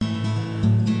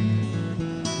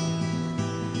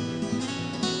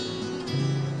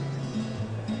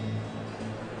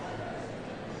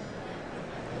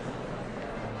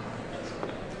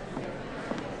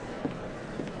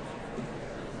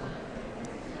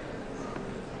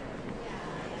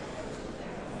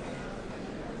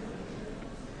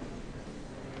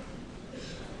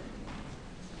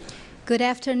Good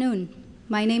afternoon.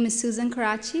 My name is Susan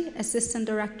Karachi, Assistant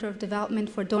Director of Development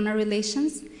for Donor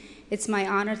Relations. It's my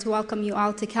honor to welcome you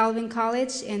all to Calvin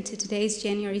College and to today's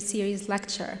January Series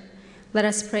lecture. Let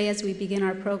us pray as we begin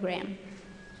our program.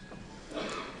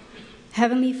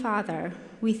 Heavenly Father,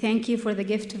 we thank you for the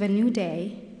gift of a new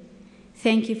day.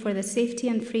 Thank you for the safety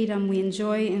and freedom we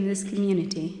enjoy in this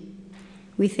community.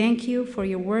 We thank you for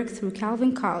your work through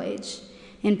Calvin College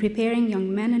in preparing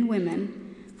young men and women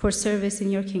for service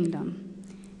in your kingdom.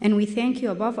 And we thank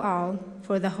you above all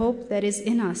for the hope that is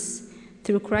in us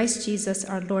through Christ Jesus,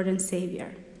 our Lord and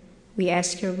Savior. We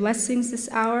ask your blessings this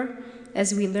hour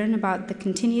as we learn about the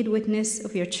continued witness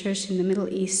of your church in the Middle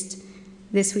East.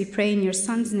 This we pray in your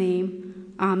Son's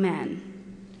name. Amen.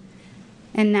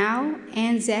 And now,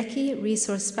 Ann Zaki,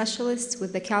 Resource Specialist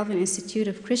with the Calvin Institute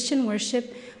of Christian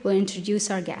Worship, will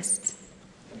introduce our guest.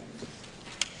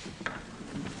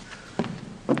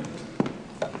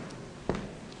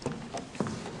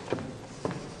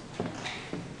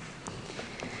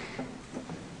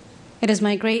 It is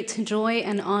my great joy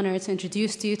and honor to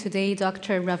introduce to you today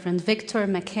Dr. Reverend Victor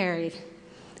Makari,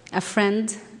 a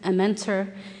friend, a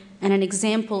mentor, and an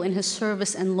example in his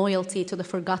service and loyalty to the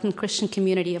forgotten Christian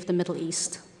community of the Middle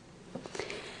East.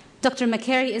 Dr.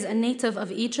 Makari is a native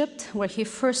of Egypt, where he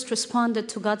first responded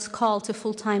to God's call to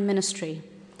full-time ministry.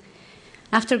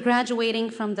 After graduating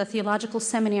from the Theological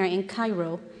Seminary in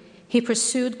Cairo, he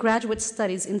pursued graduate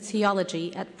studies in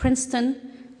theology at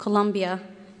Princeton, Columbia,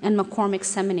 and McCormick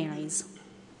seminaries.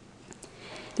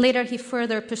 Later, he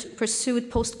further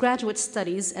pursued postgraduate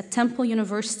studies at Temple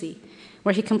University,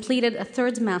 where he completed a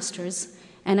third master's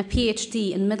and a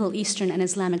PhD in Middle Eastern and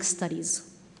Islamic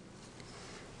studies.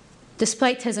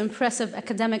 Despite his impressive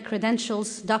academic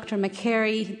credentials, Dr.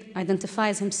 Makari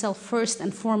identifies himself first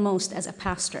and foremost as a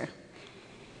pastor.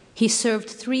 He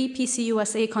served 3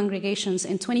 PCUSA congregations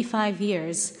in 25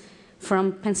 years,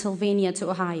 from Pennsylvania to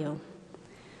Ohio.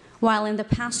 While in the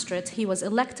pastorate, he was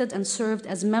elected and served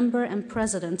as member and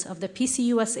president of the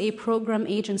PCUSA Program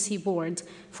Agency Board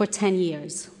for 10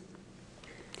 years.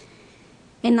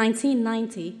 In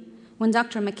 1990, when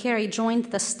Dr. Makari joined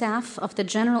the staff of the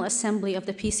General Assembly of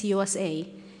the PCUSA,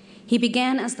 he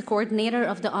began as the coordinator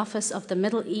of the Office of the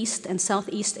Middle East and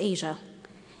Southeast Asia,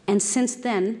 and since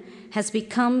then has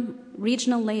become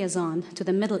regional liaison to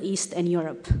the Middle East and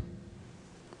Europe.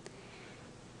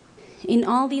 In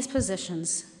all these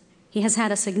positions, he has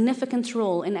had a significant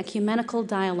role in ecumenical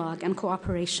dialogue and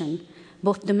cooperation,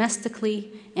 both domestically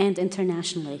and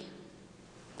internationally.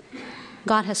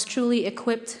 God has truly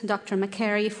equipped Dr.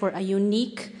 Makari for a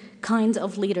unique kind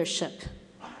of leadership,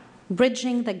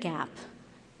 bridging the gap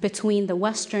between the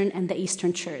Western and the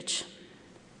Eastern Church.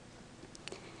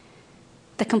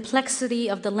 The complexity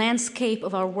of the landscape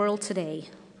of our world today,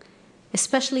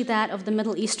 especially that of the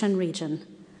Middle Eastern region,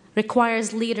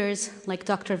 requires leaders like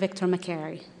Dr. Victor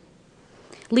Makari.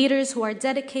 Leaders who are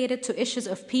dedicated to issues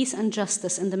of peace and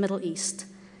justice in the Middle East.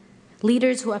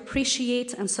 Leaders who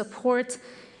appreciate and support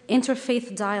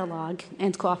interfaith dialogue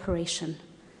and cooperation.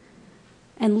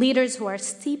 And leaders who are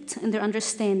steeped in their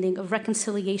understanding of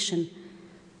reconciliation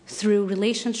through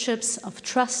relationships of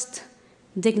trust,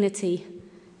 dignity,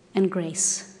 and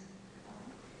grace.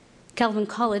 Calvin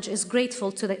College is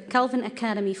grateful to the Calvin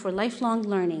Academy for Lifelong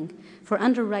Learning for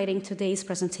underwriting today's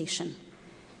presentation.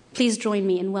 Please join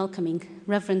me in welcoming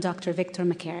Reverend Dr. Victor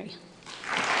Makari.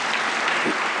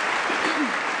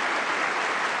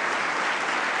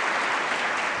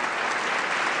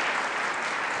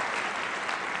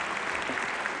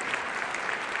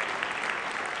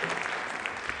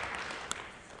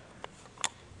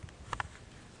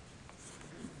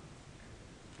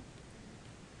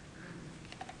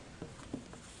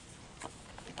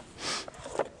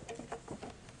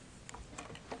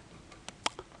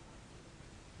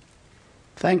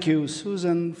 Thank you,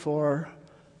 Susan, for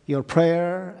your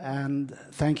prayer, and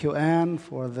thank you, Anne,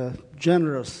 for the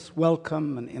generous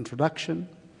welcome and introduction.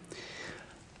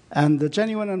 And a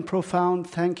genuine and profound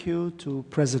thank you to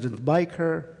President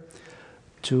Biker,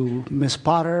 to Ms.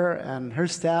 Potter and her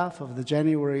staff of the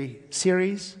January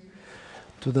series,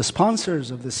 to the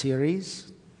sponsors of the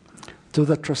series, to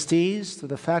the trustees, to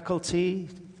the faculty,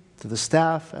 to the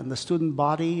staff and the student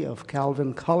body of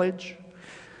Calvin College,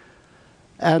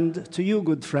 and to you,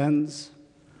 good friends,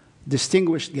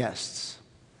 distinguished guests.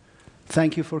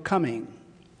 Thank you for coming.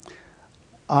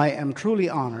 I am truly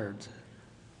honored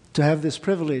to have this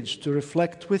privilege to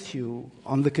reflect with you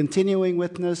on the continuing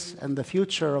witness and the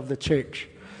future of the church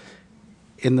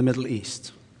in the Middle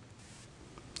East.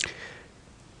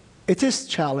 It is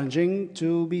challenging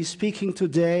to be speaking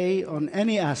today on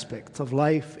any aspect of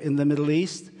life in the Middle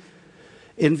East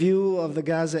in view of the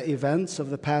Gaza events of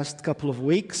the past couple of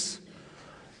weeks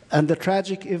and the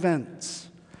tragic events,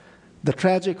 the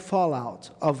tragic fallout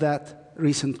of that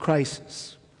recent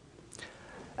crisis.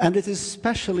 And it is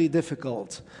especially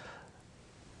difficult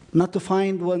not to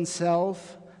find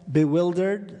oneself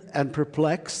bewildered and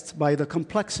perplexed by the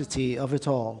complexity of it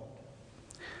all.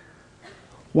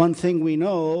 One thing we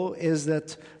know is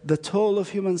that the toll of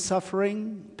human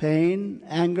suffering, pain,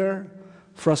 anger,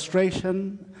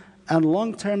 frustration, and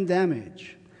long-term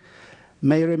damage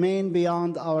may remain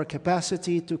beyond our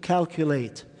capacity to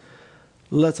calculate,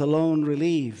 let alone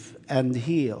relieve and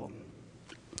heal.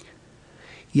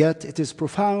 Yet it is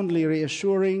profoundly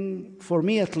reassuring, for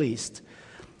me at least,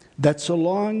 that so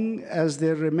long as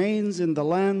there remains in the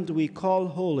land we call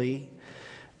holy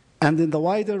and in the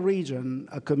wider region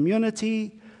a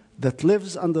community that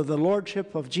lives under the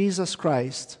lordship of Jesus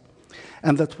Christ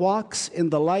and that walks in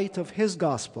the light of his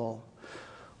gospel,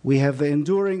 we have the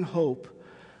enduring hope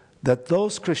that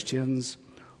those Christians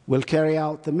will carry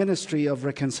out the ministry of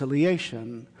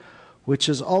reconciliation, which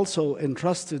is also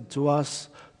entrusted to us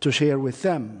to share with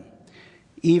them,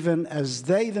 even as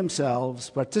they themselves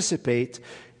participate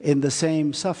in the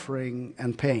same suffering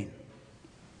and pain.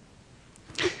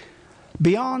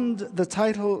 Beyond the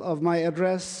title of my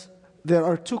address, there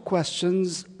are two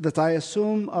questions that I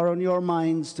assume are on your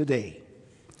minds today.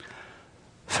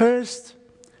 First,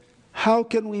 how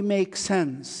can we make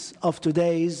sense of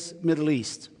today's Middle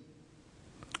East?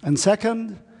 And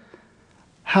second,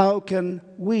 how can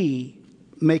we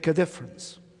make a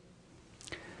difference?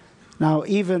 Now,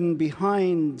 even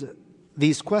behind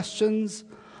these questions,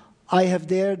 I have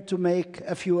dared to make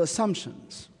a few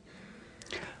assumptions.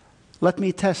 Let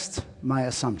me test my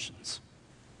assumptions.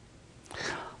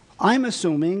 I'm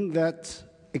assuming that,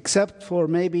 except for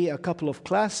maybe a couple of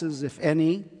classes, if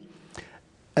any,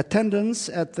 attendance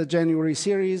at the January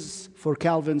series for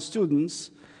Calvin students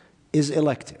is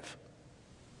elective.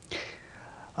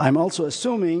 I'm also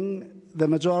assuming the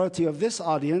majority of this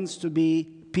audience to be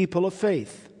people of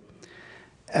faith.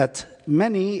 At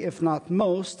many, if not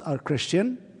most, are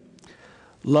Christian,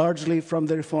 largely from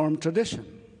the Reformed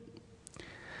tradition.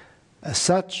 As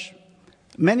such,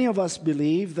 many of us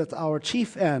believe that our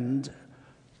chief end,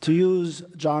 to use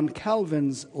John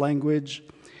Calvin's language,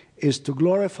 is to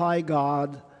glorify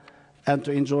God and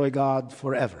to enjoy God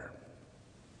forever.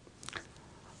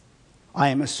 I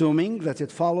am assuming that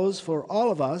it follows for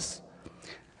all of us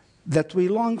that we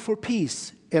long for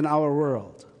peace in our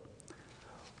world.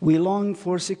 We long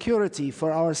for security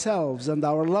for ourselves and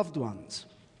our loved ones.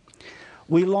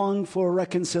 We long for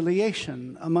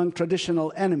reconciliation among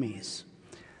traditional enemies.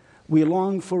 We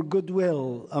long for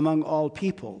goodwill among all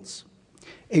peoples,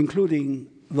 including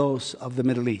those of the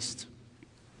Middle East.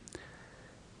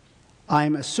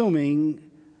 I'm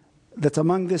assuming that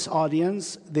among this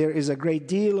audience there is a great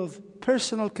deal of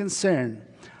personal concern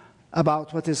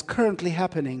about what is currently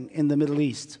happening in the Middle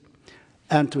East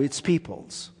and to its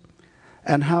peoples,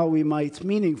 and how we might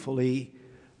meaningfully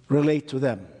relate to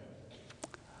them.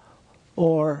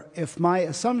 Or if my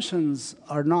assumptions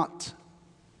are not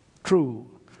true,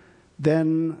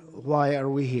 then why are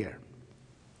we here?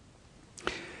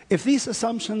 If these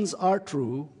assumptions are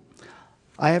true,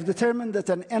 I have determined that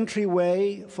an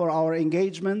entryway for our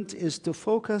engagement is to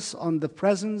focus on the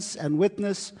presence and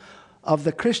witness of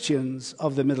the Christians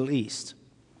of the Middle East.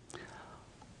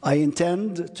 I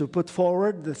intend to put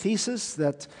forward the thesis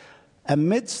that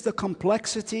amidst the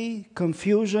complexity,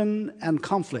 confusion, and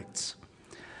conflicts,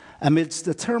 amidst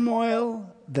the turmoil,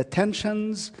 the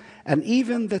tensions, and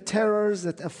even the terrors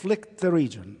that afflict the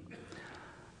region,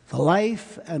 the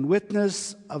life and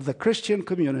witness of the Christian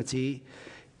community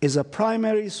is a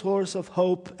primary source of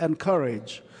hope and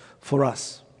courage for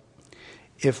us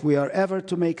if we are ever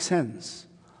to make sense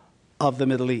of the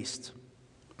Middle East.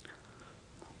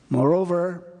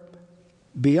 Moreover,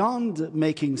 beyond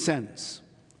making sense,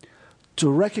 to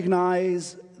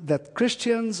recognize that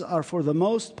Christians are for the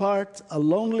most part a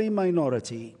lonely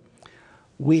minority,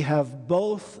 we have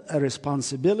both a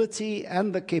responsibility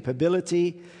and the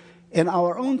capability in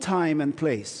our own time and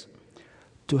place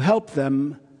to help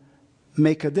them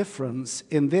make a difference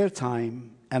in their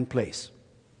time and place.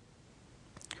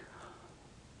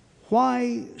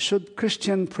 Why should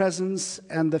Christian presence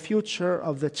and the future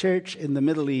of the church in the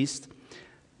Middle East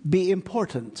be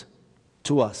important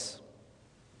to us?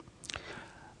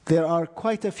 There are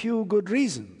quite a few good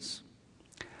reasons.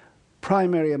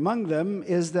 Primary among them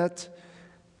is that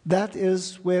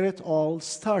is where it all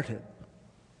started.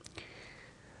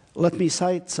 Let me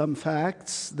cite some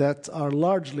facts that are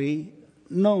largely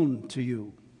known to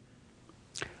you.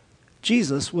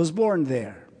 Jesus was born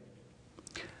there.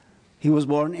 He was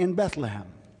born in Bethlehem.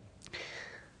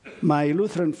 My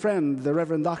Lutheran friend, the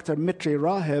Reverend Dr. Mitri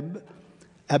Rahib,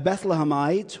 a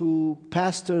Bethlehemite who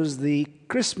pastors the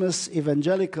Christmas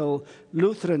Evangelical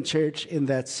Lutheran Church in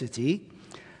that city,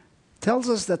 tells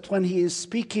us that when he is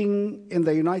speaking in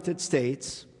the United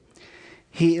States,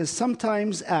 he is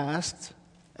sometimes asked,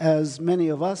 as many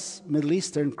of us Middle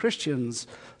Eastern Christians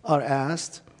are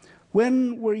asked,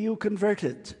 when were you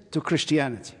converted to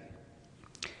Christianity?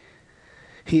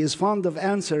 He is fond of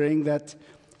answering that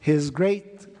his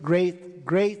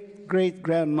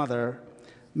great-great-great-great-grandmother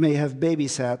may have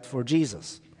babysat for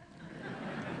Jesus.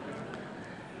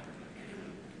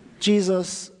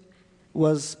 Jesus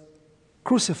was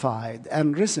crucified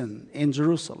and risen in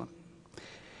Jerusalem.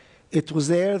 It was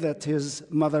there that his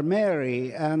mother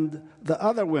Mary and the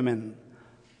other women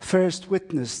first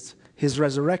witnessed his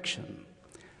resurrection.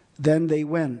 Then they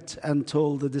went and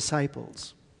told the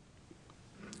disciples.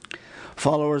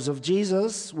 Followers of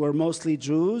Jesus were mostly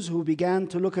Jews who began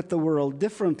to look at the world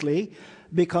differently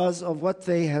because of what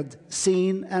they had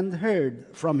seen and heard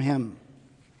from him.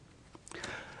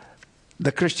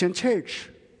 The Christian church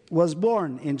was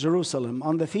born in Jerusalem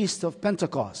on the Feast of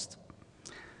Pentecost.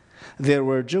 There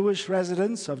were Jewish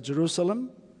residents of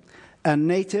Jerusalem and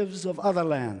natives of other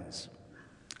lands.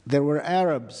 There were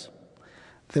Arabs,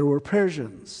 there were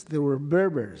Persians, there were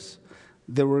Berbers,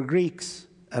 there were Greeks,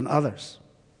 and others.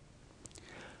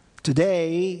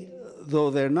 Today,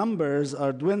 though their numbers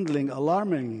are dwindling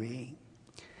alarmingly,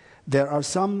 there are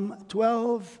some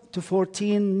 12 to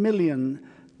 14 million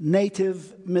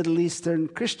native Middle Eastern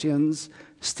Christians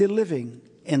still living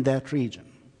in that region.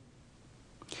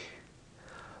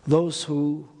 Those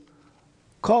who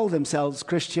call themselves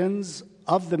Christians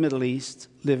of the Middle East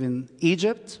live in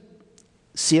Egypt,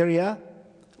 Syria,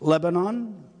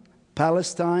 Lebanon,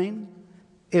 Palestine,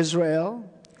 Israel,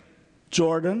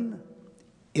 Jordan,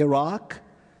 Iraq,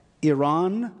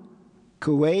 Iran,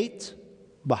 Kuwait,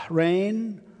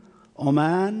 Bahrain,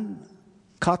 Oman,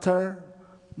 Qatar,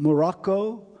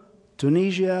 Morocco,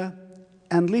 Tunisia,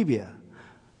 and Libya,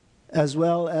 as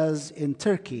well as in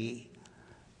Turkey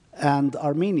and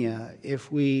Armenia,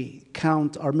 if we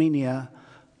count Armenia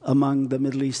among the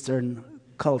Middle Eastern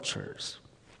cultures.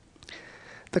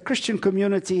 The Christian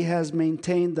community has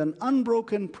maintained an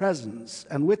unbroken presence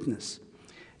and witness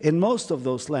in most of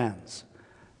those lands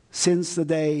since the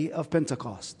day of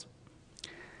Pentecost.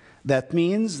 That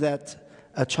means that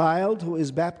a child who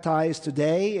is baptized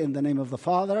today in the name of the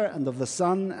Father and of the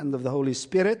Son and of the Holy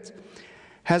Spirit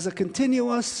has a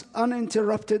continuous,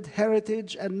 uninterrupted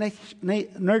heritage and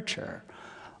nurture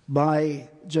by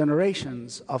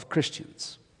generations of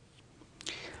Christians.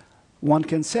 One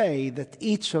can say that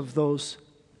each of those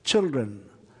children,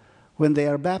 when they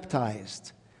are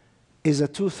baptized, is a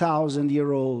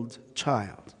 2,000-year-old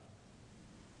child.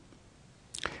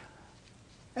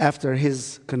 After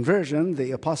his conversion,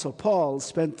 the Apostle Paul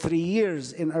spent 3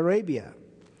 years in Arabia,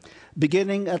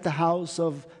 beginning at the house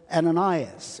of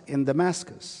Ananias in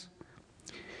Damascus.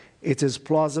 It is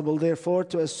plausible, therefore,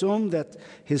 to assume that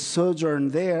his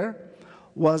sojourn there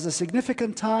was a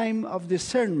significant time of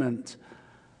discernment,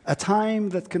 a time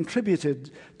that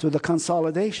contributed to the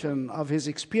consolidation of his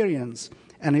experience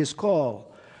and his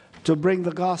call to bring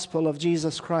the gospel of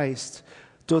Jesus Christ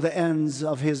to the ends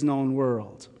of his known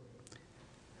world.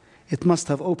 It must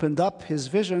have opened up his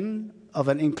vision of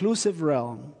an inclusive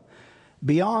realm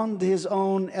beyond his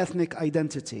own ethnic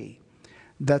identity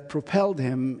that propelled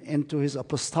him into his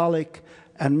apostolic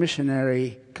and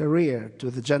missionary career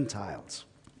to the Gentiles.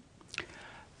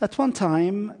 At one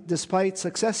time, despite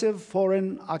successive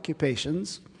foreign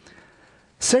occupations,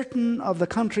 certain of the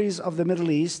countries of the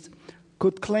Middle East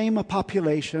could claim a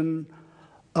population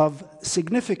of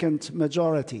significant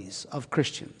majorities of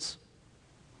Christians.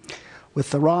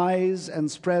 With the rise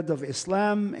and spread of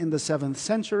Islam in the 7th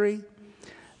century,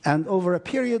 and over a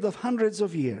period of hundreds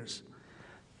of years,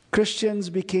 Christians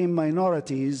became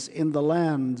minorities in the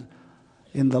lands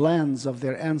of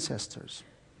their ancestors.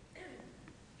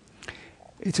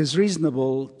 It is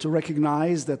reasonable to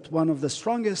recognize that one of the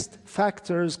strongest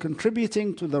factors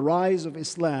contributing to the rise of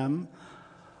Islam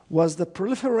was the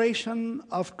proliferation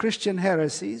of Christian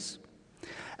heresies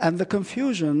and the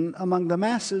confusion among the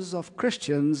masses of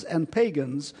Christians and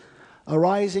pagans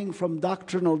arising from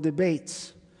doctrinal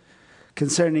debates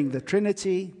concerning the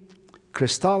Trinity,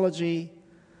 Christology,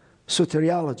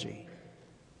 soteriology,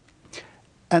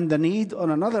 and the need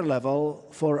on another level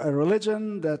for a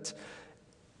religion that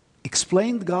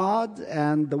explained God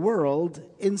and the world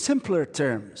in simpler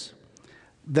terms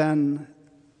than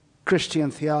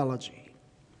Christian theology.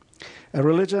 A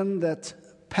religion that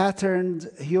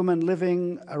patterned human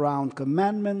living around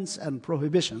commandments and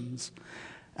prohibitions,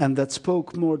 and that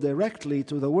spoke more directly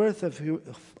to the worth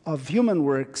of human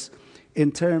works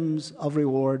in terms of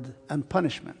reward and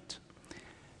punishment.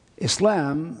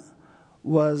 Islam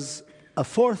was a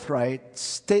forthright,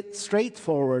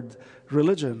 straightforward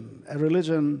religion, a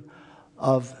religion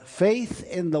of faith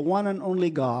in the one and only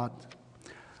God,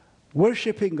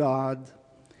 worshiping God,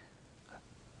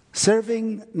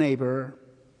 serving neighbor,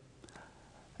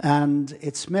 and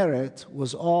its merit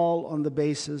was all on the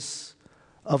basis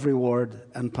of reward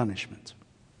and punishment.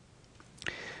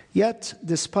 Yet,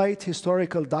 despite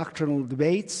historical doctrinal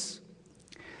debates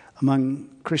among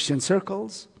Christian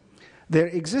circles, there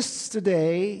exists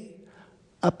today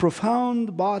a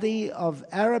profound body of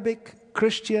Arabic,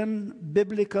 Christian,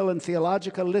 biblical, and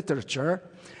theological literature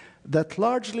that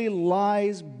largely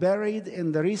lies buried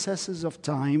in the recesses of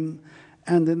time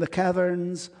and in the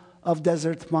caverns of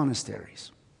desert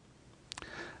monasteries.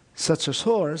 Such a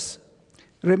source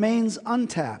remains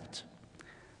untapped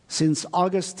since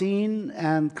Augustine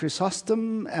and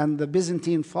Chrysostom and the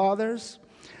Byzantine fathers.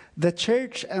 The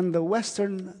Church and the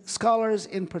Western scholars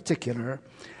in particular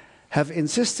have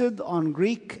insisted on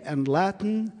Greek and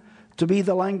Latin to be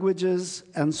the languages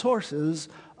and sources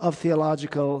of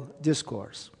theological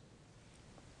discourse.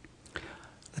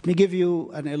 Let me give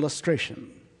you an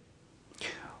illustration.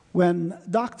 When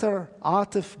Dr.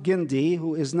 Atif Gindi,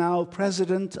 who is now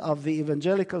president of the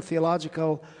Evangelical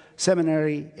Theological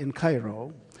Seminary in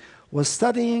Cairo, was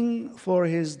studying for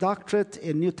his doctorate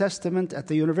in New Testament at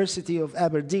the University of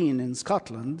Aberdeen in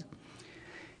Scotland,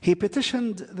 he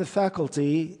petitioned the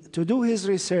faculty to do his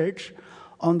research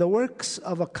on the works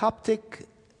of a Coptic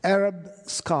Arab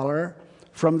scholar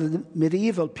from the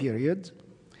medieval period,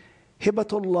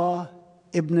 Hibatullah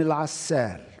ibn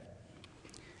al-Assal.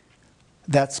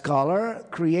 That scholar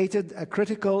created a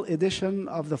critical edition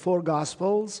of the four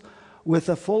Gospels with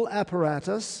a full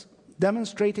apparatus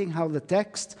demonstrating how the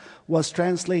text was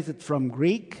translated from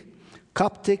Greek,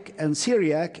 Coptic, and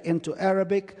Syriac into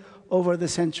Arabic over the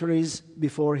centuries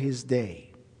before his day.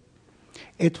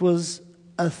 It was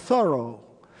a thorough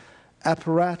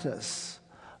apparatus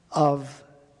of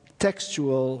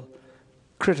textual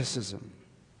criticism.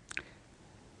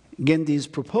 Gindi's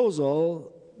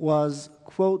proposal was,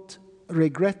 quote,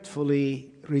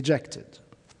 regretfully rejected.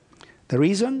 The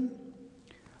reason?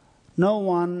 No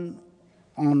one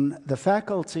on the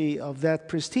faculty of that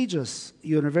prestigious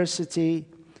university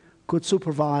could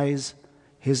supervise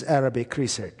his Arabic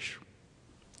research.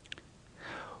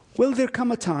 Will there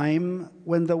come a time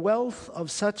when the wealth of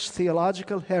such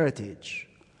theological heritage,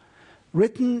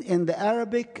 written in the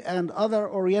Arabic and other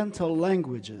Oriental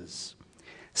languages,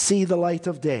 see the light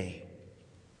of day?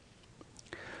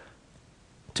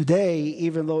 Today,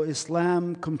 even though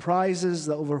Islam comprises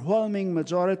the overwhelming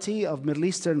majority of Middle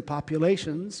Eastern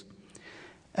populations,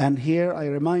 and here I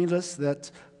remind us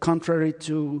that contrary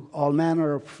to all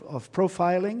manner of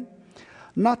profiling,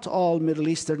 not all Middle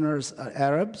Easterners are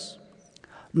Arabs,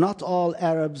 not all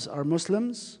Arabs are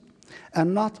Muslims,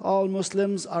 and not all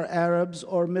Muslims are Arabs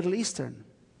or Middle Eastern.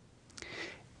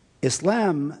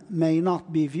 Islam may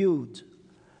not be viewed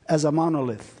as a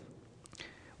monolith.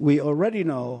 We already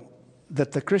know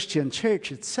that the Christian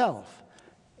church itself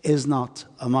is not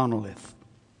a monolith.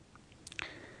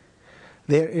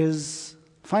 There is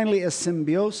finally a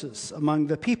symbiosis among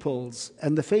the peoples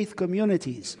and the faith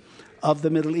communities of the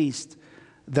Middle East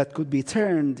that could be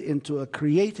turned into a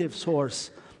creative source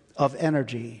of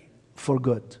energy for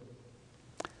good.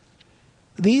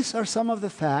 These are some of the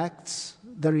facts,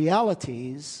 the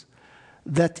realities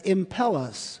that impel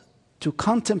us to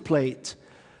contemplate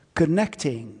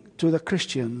connecting to the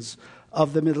Christians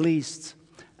of the Middle East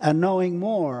and knowing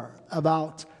more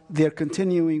about their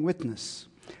continuing witness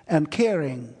and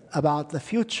caring about the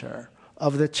future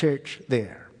of the church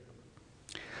there.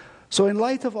 So in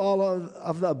light of all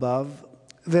of the above,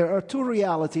 there are two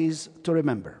realities to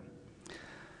remember.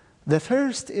 The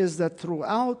first is that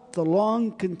throughout the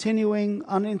long, continuing,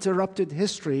 uninterrupted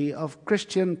history of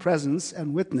Christian presence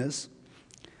and witness,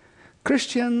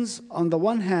 Christians, on the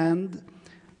one hand,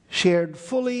 shared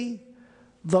fully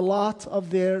the lot of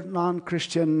their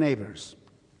non-Christian neighbors,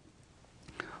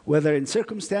 whether in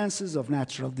circumstances of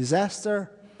natural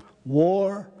disaster,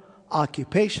 war,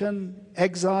 occupation,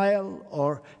 exile,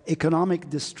 or economic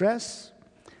distress.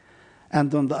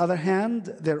 And on the other hand,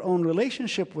 their own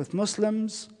relationship with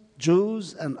Muslims,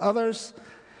 Jews, and others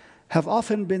have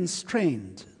often been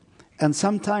strained and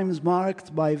sometimes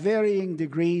marked by varying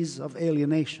degrees of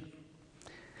alienation.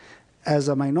 As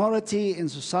a minority in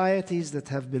societies that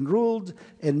have been ruled,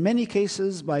 in many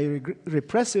cases, by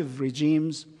repressive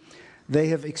regimes, they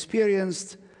have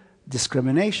experienced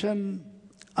discrimination,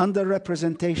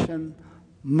 underrepresentation,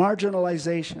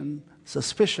 marginalization,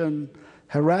 suspicion,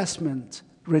 harassment,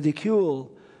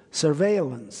 ridicule,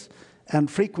 surveillance,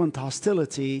 and frequent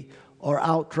hostility or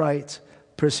outright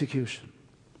persecution.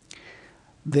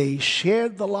 They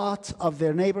shared the lot of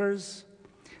their neighbors,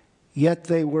 yet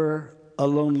they were a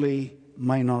lonely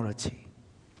minority.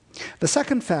 The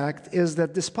second fact is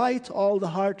that despite all the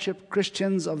hardship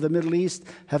Christians of the Middle East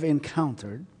have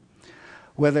encountered,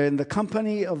 whether in the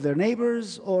company of their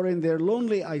neighbors or in their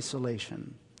lonely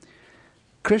isolation,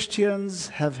 Christians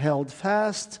have held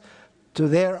fast to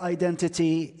their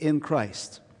identity in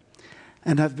Christ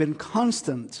and have been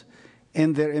constant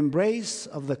in their embrace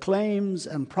of the claims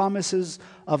and promises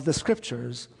of the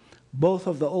Scriptures, both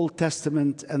of the Old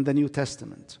Testament and the New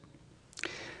Testament.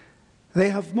 They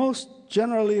have most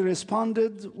generally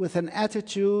responded with an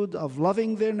attitude of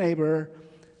loving their neighbor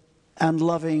and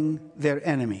loving their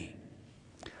enemy.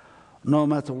 No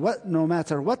matter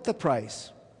what the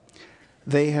price,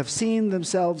 they have seen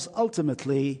themselves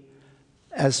ultimately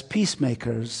as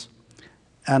peacemakers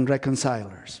and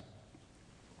reconcilers.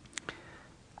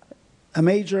 A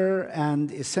major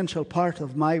and essential part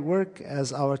of my work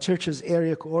as our church's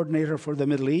area coordinator for the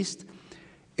Middle East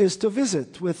is to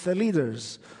visit with the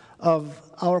leaders of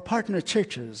our partner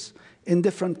churches in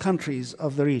different countries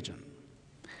of the region.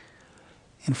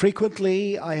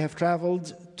 Infrequently, I have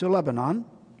traveled to Lebanon.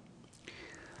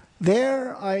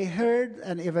 There, I heard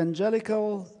an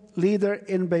evangelical leader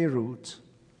in Beirut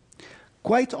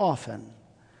quite often,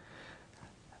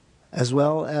 as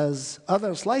well as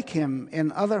others like him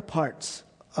in other parts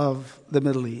of the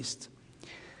Middle East,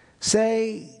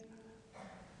 say,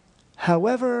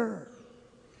 however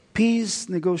peace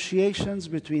negotiations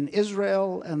between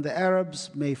Israel and the Arabs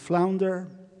may flounder,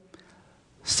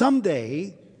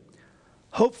 someday,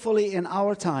 hopefully in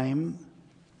our time,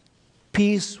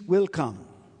 peace will come.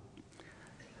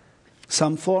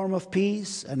 Some form of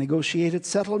peace, a negotiated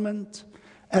settlement,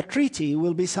 a treaty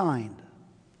will be signed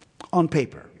on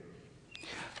paper.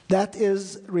 That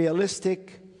is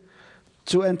realistic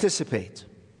to anticipate.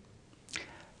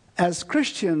 As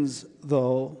Christians,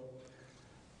 though,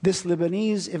 this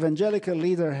Lebanese evangelical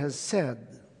leader has said,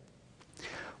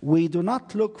 we do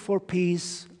not look for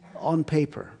peace on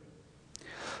paper.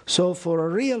 So for a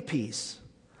real peace,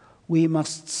 we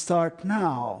must start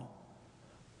now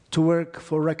to work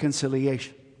for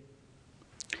reconciliation.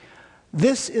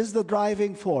 This is the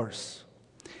driving force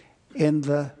in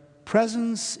the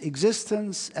presence,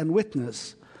 existence, and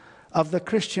witness of the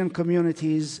Christian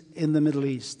communities in the Middle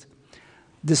East,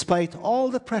 despite all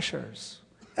the pressures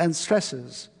and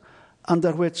stresses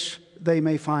under which they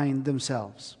may find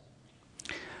themselves.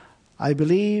 I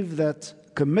believe that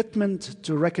commitment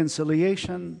to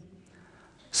reconciliation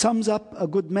sums up a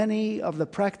good many of the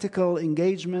practical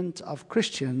engagement of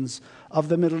Christians of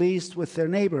the Middle East with their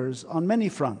neighbors on many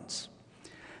fronts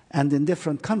and in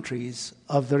different countries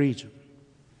of the region.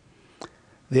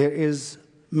 There is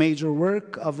major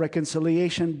work of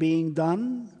reconciliation being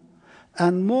done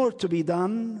and more to be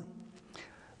done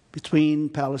between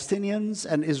Palestinians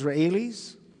and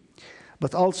Israelis,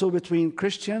 but also between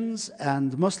Christians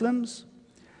and Muslims,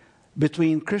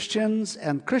 between Christians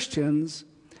and Christians,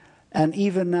 and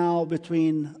even now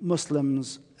between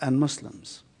Muslims and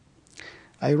Muslims.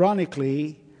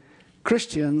 Ironically,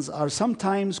 Christians are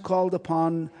sometimes called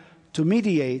upon to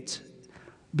mediate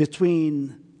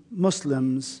between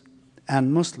Muslims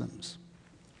and Muslims.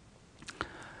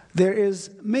 There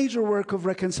is major work of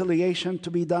reconciliation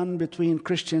to be done between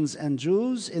Christians and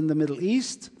Jews in the Middle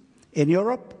East, in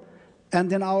Europe,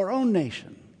 and in our own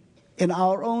nation, in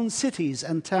our own cities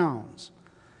and towns,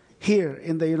 here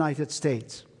in the United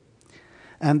States.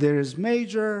 And there is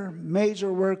major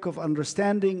work of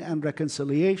understanding and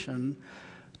reconciliation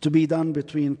to be done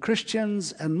between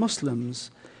Christians and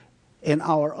Muslims in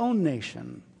our own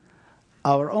nation,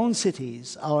 our own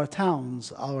cities, our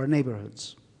towns, our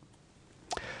neighborhoods.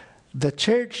 The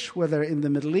church, whether in the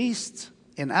Middle East,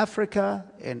 in Africa,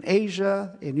 in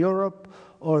Asia, in Europe,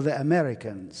 or the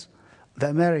Americas,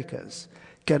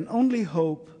 can only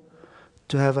hope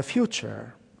to have a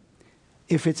future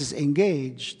if it is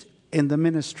engaged in the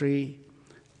ministry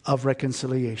of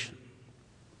reconciliation.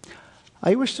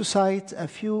 I wish to cite a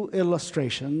few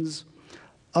illustrations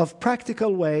of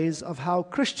practical ways of how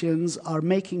Christians are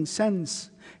making sense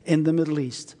in the Middle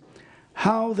East,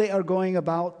 how they are going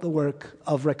about the work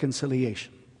of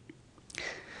reconciliation.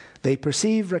 They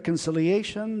perceive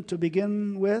reconciliation to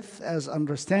begin with as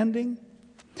understanding,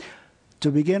 to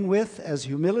begin with as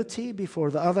humility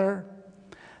before the other,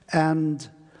 and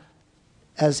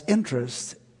as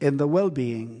interest in the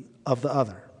well-being of the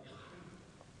other.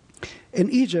 In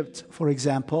Egypt, for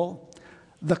example,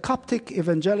 the Coptic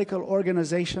Evangelical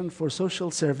Organization for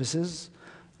Social Services,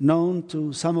 known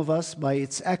to some of us by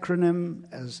its acronym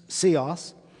as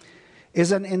CEOS,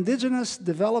 is an indigenous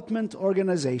development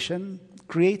organization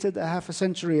created a half a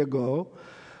century ago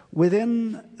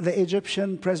within the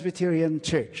Egyptian Presbyterian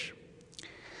Church.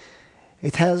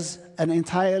 It has an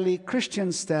entirely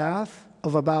Christian staff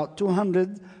of about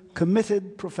 200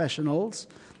 committed professionals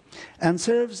and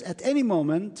serves at any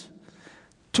moment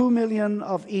 2 million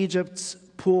of Egypt's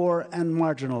poor and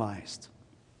marginalized,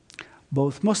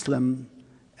 both Muslim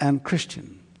and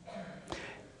Christian.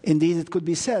 Indeed, it could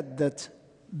be said that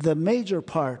the major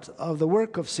part of the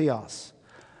work of CEOS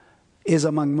is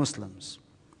among Muslims.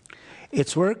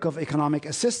 Its work of economic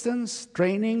assistance,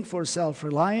 training for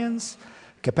self-reliance,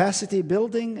 capacity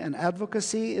building, and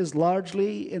advocacy is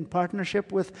largely in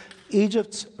partnership with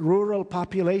Egypt's rural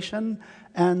population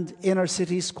and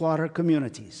inner-city squatter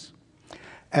communities.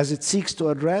 As it seeks to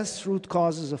address root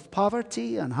causes of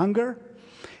poverty and hunger,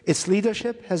 its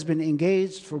leadership has been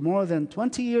engaged for more than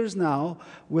 20 years now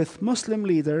with Muslim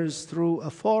leaders through a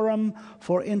forum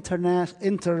for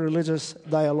interreligious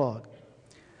dialogue.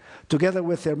 Together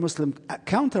with their Muslim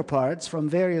counterparts from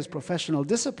various professional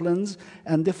disciplines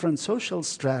and different social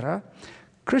strata,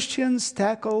 Christians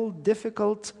tackle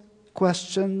difficult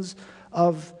questions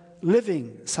of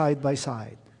living side by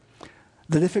side,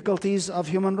 the difficulties of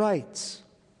human rights,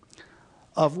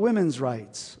 of women's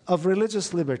rights, of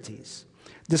religious liberties,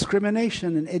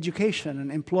 discrimination in education and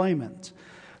employment,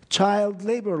 child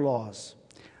labor laws,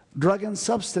 drug and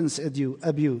substance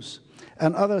abuse,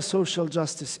 and other social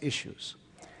justice issues.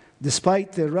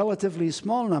 Despite their relatively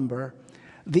small number,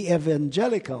 the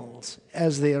evangelicals,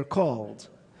 as they are called,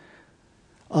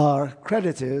 are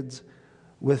credited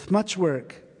with much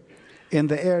work in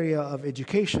the area of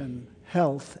education,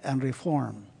 health, and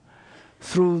reform.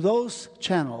 Through those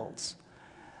channels,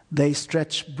 they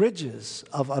stretch bridges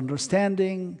of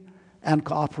understanding and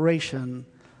cooperation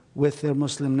with their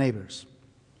Muslim neighbors.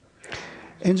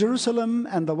 In Jerusalem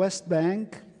and the West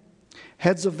Bank,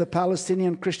 heads of the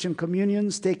Palestinian Christian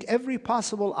communions take every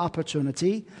possible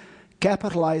opportunity,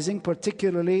 capitalizing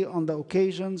particularly on the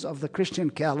occasions of the Christian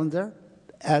calendar,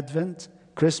 Advent,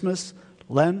 Christmas,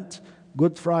 Lent,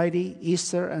 Good Friday,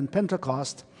 Easter, and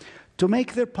Pentecost, to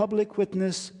make their public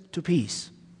witness to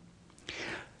peace.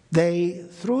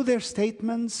 Through their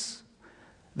statements,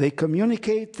 they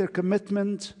communicate their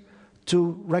commitment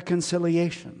to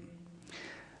reconciliation.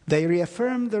 They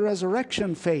reaffirm the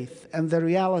resurrection faith and the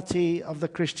reality of the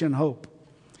Christian hope.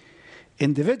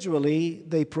 Individually,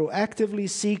 they proactively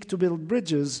seek to build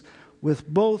bridges with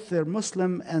both their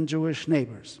Muslim and Jewish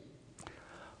neighbors.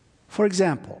 For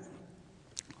example,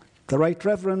 the Right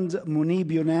Reverend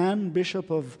Munib Yunan, bishop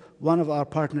of one of our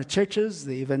partner churches,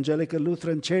 the Evangelical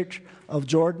Lutheran Church of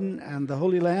Jordan and the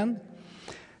Holy Land,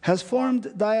 has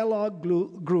formed dialogue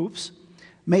groups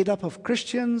made up of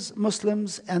Christians,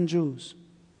 Muslims, and Jews.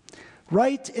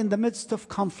 Right in the midst of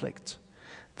conflict,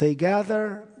 they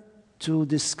gather to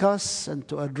discuss and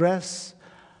to address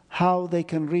how they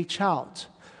can reach out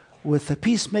with a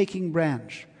peacemaking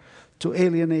branch to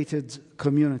alienated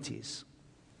communities.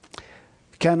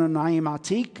 Canon Naim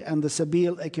Atik and the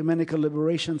Sabil Ecumenical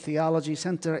Liberation Theology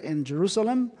Center in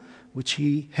Jerusalem, which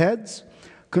he heads,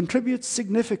 contributes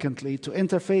significantly to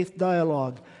interfaith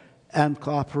dialogue and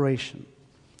cooperation.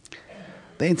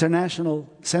 The International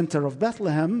Center of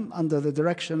Bethlehem, under the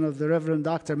direction of the Reverend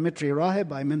Dr. Mitri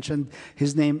Rahib, I mentioned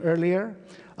his name earlier,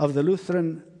 of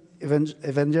the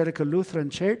Evangelical Lutheran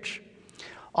Church,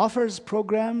 offers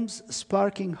programs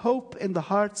sparking hope in the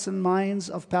hearts and minds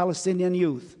of Palestinian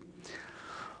youth.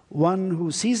 One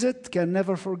who sees it can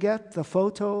never forget the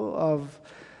photo of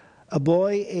a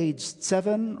boy aged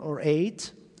 7 or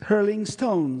 8 hurling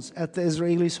stones at the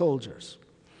Israeli soldiers.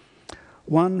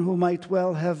 One who might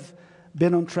well have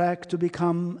been on track to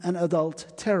become an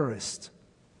adult terrorist.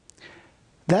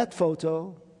 That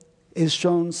photo is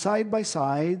shown side by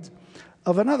side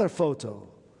of another photo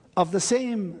of the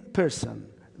same person,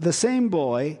 the same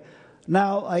boy,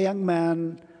 now a young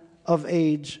man of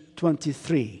age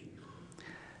 23.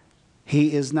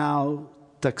 He is now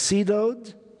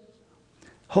tuxedoed,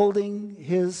 holding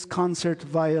his concert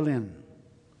violin.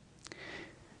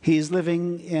 He is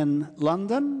living in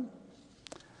London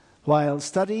while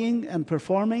studying and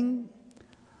performing,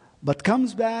 but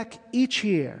comes back each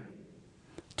year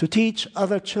to teach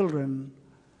other children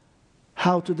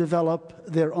how to develop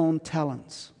their own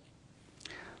talents.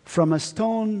 From a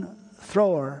stone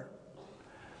thrower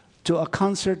to a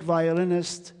concert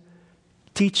violinist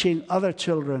teaching other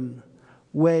children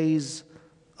ways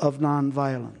of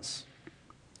nonviolence.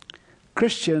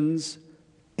 Christians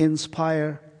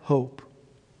inspire hope.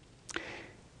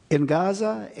 In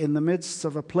Gaza, in the midst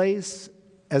of a place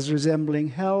as resembling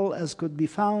hell as could be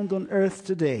found on earth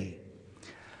today,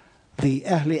 the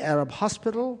Ahli Arab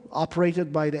Hospital,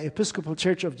 operated by the Episcopal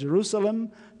Church of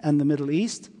Jerusalem and the Middle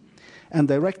East, and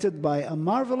directed by a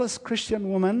marvelous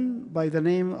Christian woman by the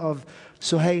name of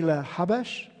Suhaila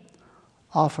Habash,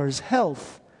 offers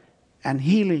health and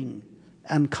healing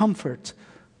and comfort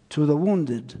to the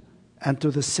wounded and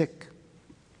to the sick.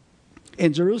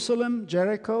 In Jerusalem,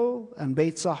 Jericho, and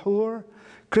Beit Sahur,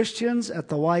 Christians at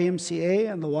the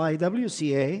YMCA and the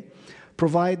YWCA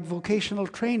provide vocational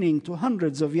training to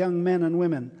hundreds of young men and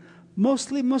women,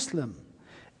 mostly Muslim,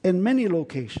 in many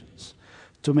locations,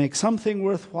 to make something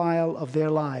worthwhile of their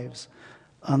lives,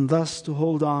 and thus to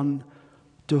hold on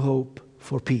to hope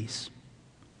for peace.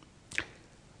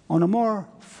 On a more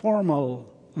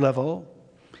formal level,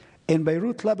 in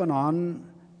Beirut, Lebanon,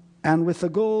 and with the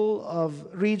goal of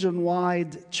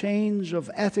region-wide change of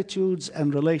attitudes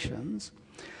and relations,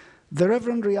 the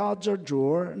Reverend Riyad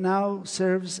Jarjour now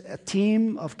serves a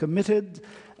team of committed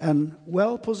and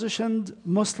well-positioned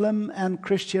Muslim and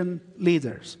Christian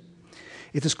leaders.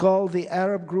 It is called the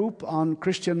Arab Group on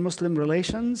Christian-Muslim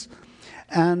Relations,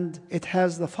 and it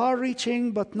has the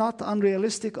far-reaching but not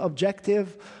unrealistic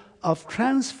objective of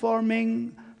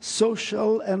transforming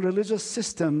social and religious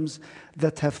systems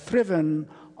that have thriven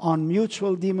on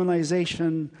mutual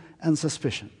demonization and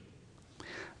suspicion.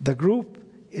 The group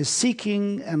is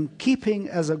seeking and keeping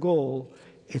as a goal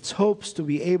its hopes to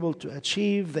be able to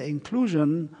achieve the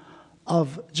inclusion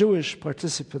of Jewish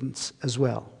participants as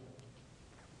well.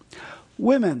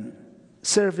 Women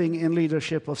serving in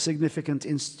leadership of significant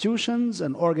institutions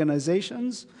and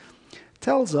organizations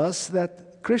tells us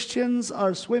that Christians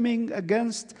are swimming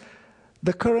against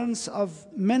the currents of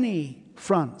many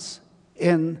fronts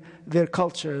in their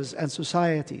cultures and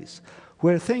societies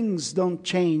where things don't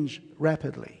change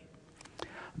rapidly.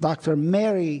 Dr.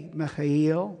 Mary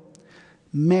Mikhail,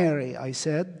 Mary, I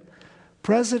said,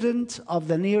 president of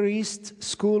the Near East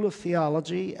School of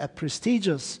Theology, a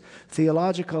prestigious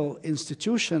theological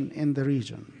institution in the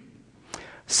region,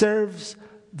 serves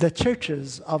the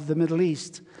churches of the Middle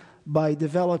East by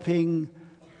developing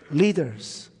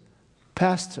leaders,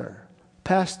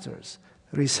 pastors,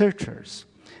 researchers,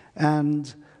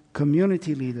 and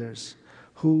community leaders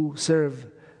who serve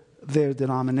their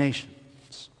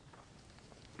denominations.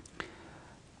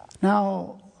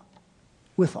 Now,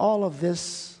 with all of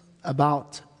this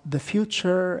about the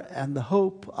future and the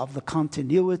hope of the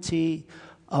continuity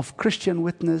of Christian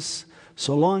witness,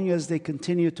 so long as they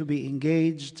continue to be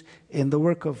engaged in the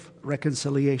work of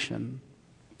reconciliation,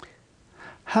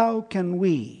 how can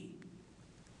we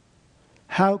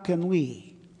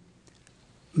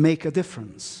make a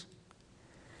difference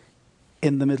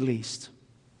in the Middle East?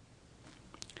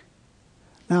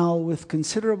 Now, with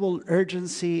considerable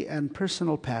urgency and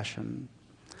personal passion,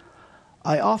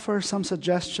 I offer some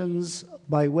suggestions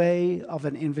by way of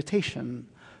an invitation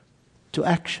to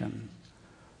action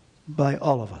by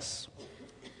all of us.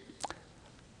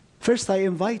 First, I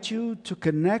invite you to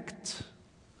connect,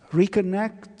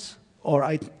 reconnect,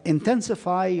 or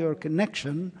intensify your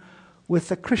connection with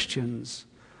the Christians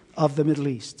of the Middle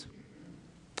East.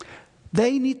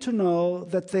 They need to know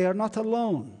that they are not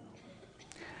alone,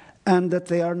 and that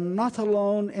they are not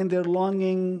alone in their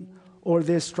longing or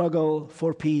their struggle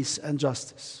for peace and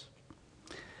justice.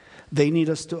 They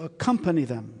need us to accompany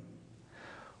them.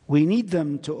 We need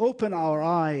them to open our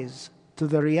eyes to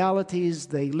the realities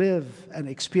they live and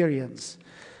experience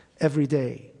every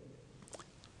day.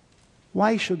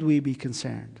 Why should we be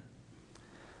concerned?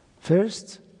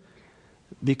 First,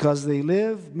 because they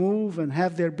live, move, and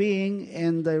have their being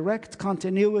in direct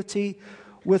continuity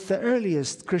with the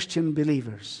earliest Christian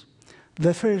believers,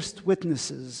 the first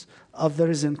witnesses of the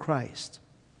risen Christ.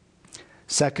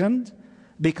 Second,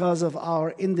 because of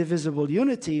our indivisible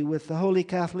unity with the Holy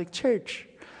Catholic Church,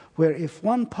 where if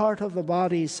one part of the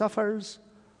body suffers,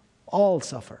 all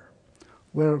suffer.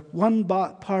 Where one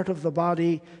part of the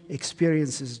body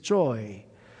experiences joy,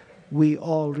 we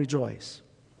all rejoice.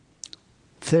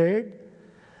 Third,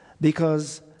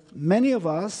 because many of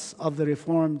us, of the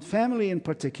Reformed family in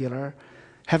particular,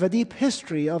 have a deep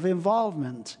history of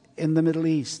involvement in the Middle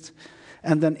East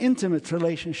and an intimate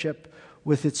relationship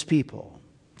with its people.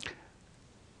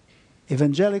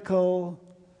 Evangelical,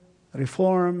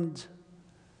 Reformed,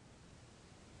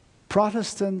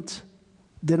 Protestant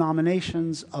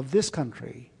denominations of this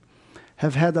country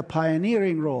have had a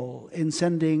pioneering role in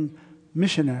sending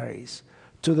missionaries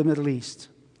to the Middle East.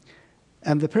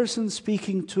 And the person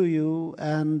speaking to you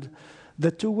and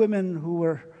the two women who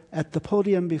were at the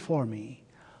podium before me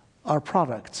are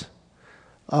products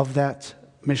of that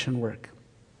mission work.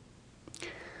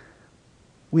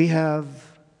 We have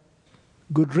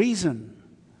good reason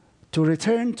to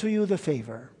return to you the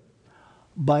favor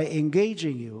by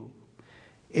engaging you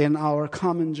in our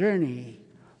common journey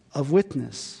of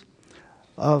witness,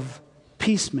 of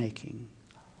peacemaking,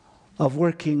 of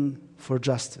working for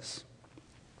justice.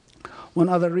 One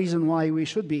other reason why we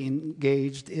should be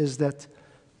engaged is that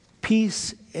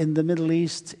peace in the Middle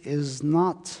East is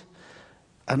not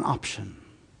an option.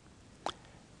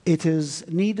 It is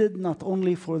needed not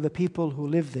only for the people who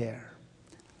live there,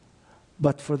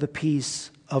 but for the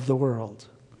peace of the world.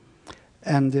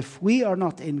 And if we are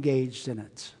not engaged in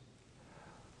it,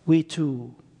 we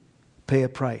too pay a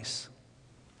price.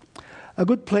 A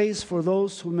good place for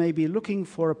those who may be looking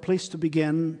for a place to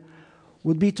begin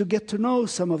would be to get to know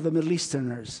some of the Middle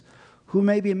Easterners who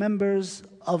may be members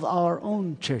of our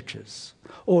own churches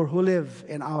or who live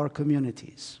in our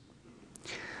communities.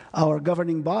 Our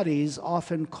governing bodies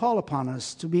often call upon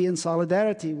us to be in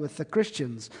solidarity with the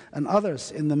Christians and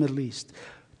others in the Middle East,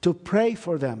 to pray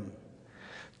for them,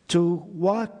 to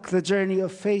walk the journey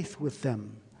of faith with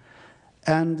them,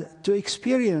 and to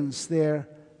experience their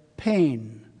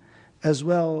pain as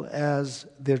well as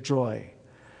their joy.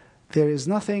 There is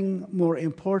nothing more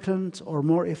important or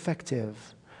more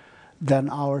effective than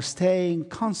our staying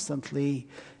constantly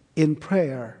in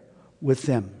prayer with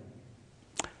them.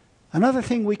 Another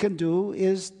thing we can do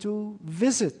is to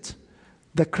visit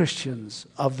the Christians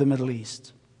of the Middle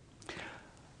East.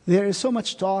 There is so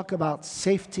much talk about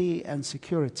safety and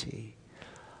security.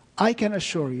 I can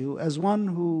assure you, as one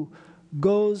who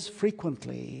goes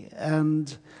frequently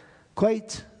and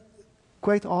quite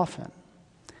often,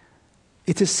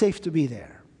 it is safe to be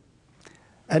there.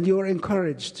 And you are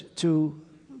encouraged to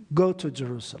go to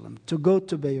Jerusalem, to go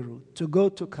to Beirut, to go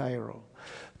to Cairo,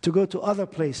 to go to other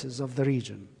places of the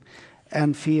region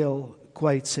and feel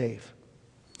quite safe.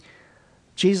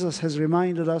 Jesus has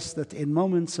reminded us that in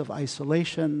moments of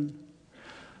isolation,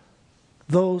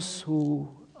 those who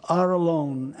are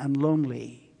alone and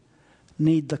lonely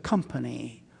need the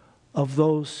company of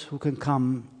those who can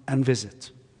come and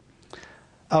visit.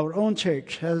 Our own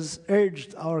church has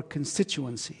urged our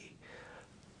constituency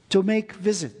to make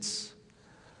visits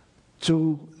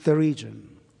to the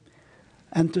region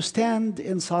and to stand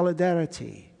in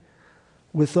solidarity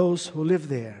with those who live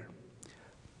there,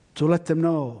 to let them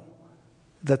know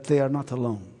that they are not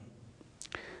alone.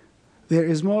 There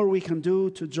is more we can do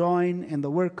to join in the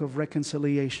work of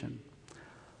reconciliation,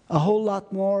 a whole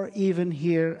lot more even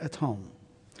here at home.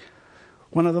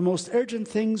 One of the most urgent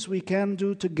things we can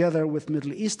do together with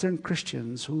Middle Eastern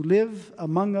Christians who live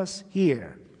among us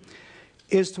here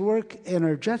is to work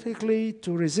energetically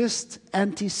to resist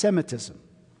anti-Semitism.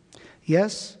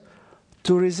 Yes,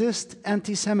 to resist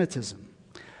anti-Semitism,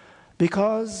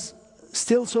 because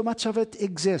still so much of it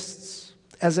exists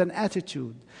as an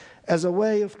attitude, as a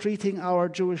way of treating our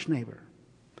Jewish neighbor.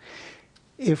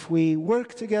 If we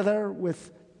work together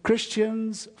with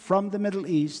Christians from the Middle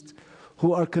East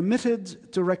who are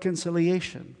committed to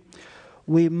reconciliation,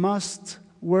 we must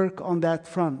work on that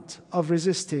front of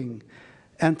resisting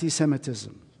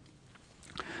anti-Semitism.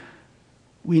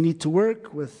 We need to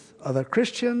work with other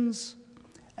Christians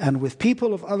and with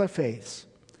people of other faiths,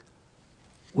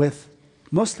 with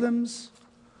Muslims,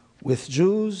 with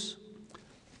Jews,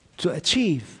 to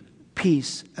achieve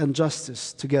peace and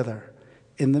justice together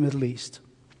in the Middle East.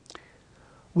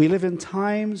 We live in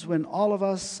times when all of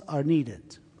us are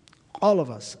needed. All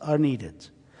of us are needed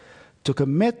to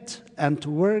commit and to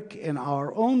work in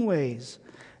our own ways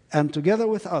and together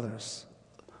with others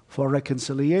for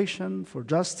reconciliation, for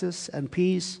justice and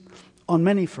peace on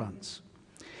many fronts.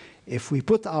 If we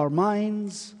put our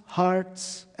minds,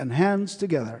 hearts, and hands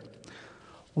together,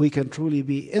 we can truly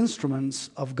be instruments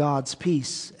of God's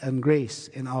peace and grace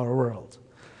in our world.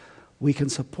 We can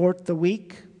support the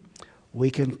weak. We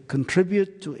can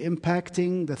contribute to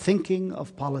impacting the thinking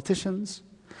of politicians.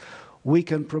 We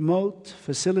can promote,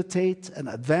 facilitate, and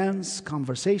advance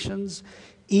conversations,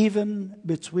 even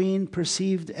between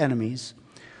perceived enemies.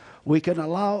 We can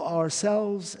allow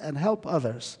ourselves and help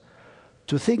others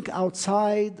to think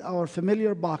outside our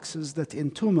familiar boxes that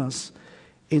entomb us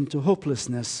into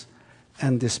hopelessness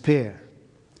and despair.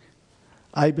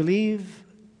 I believe,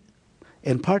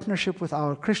 in partnership with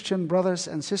our Christian brothers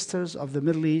and sisters of the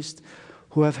Middle East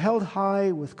who have held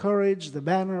high with courage the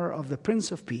banner of the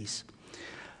Prince of Peace,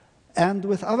 and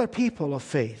with other people of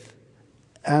faith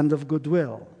and of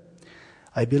goodwill,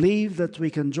 I believe that we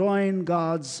can join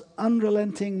God's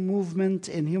unrelenting movement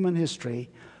in human history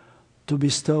to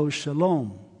bestow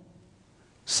shalom,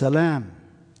 salam,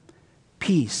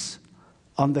 peace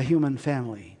on the human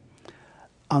family,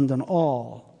 and in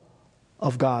all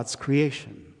of God's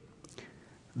creation.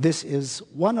 This is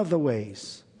one of the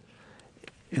ways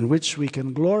in which we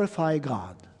can glorify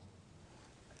God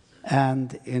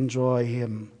and enjoy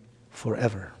Him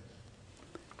forever.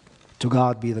 To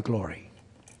God be the glory.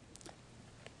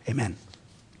 Amen.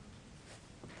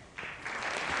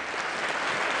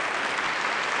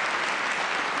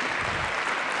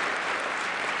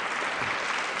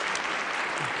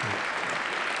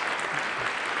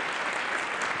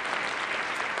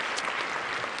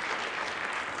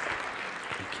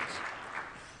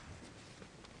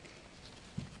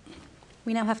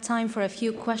 We now have time for a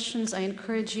few questions. I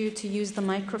encourage you to use the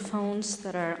microphones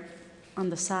that are on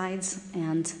the sides,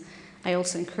 and I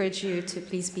also encourage you to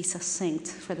please be succinct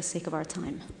for the sake of our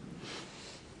time.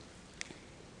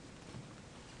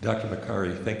 Dr.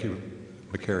 Makari, thank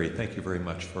you very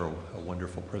much for a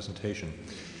wonderful presentation.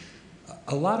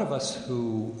 A lot of us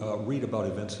who read about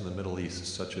events in the Middle East,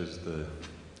 such as the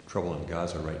trouble in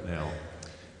Gaza right now,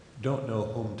 don't know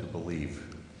whom to believe.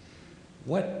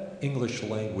 What English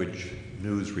language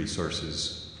news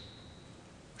resources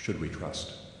should we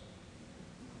trust?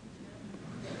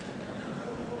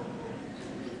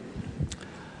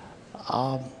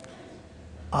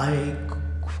 I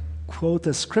quote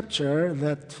a scripture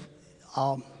that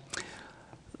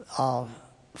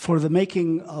for the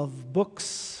making of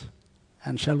books,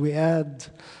 and shall we add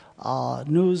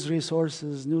news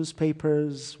resources,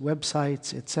 newspapers,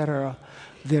 websites, etc.,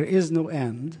 there is no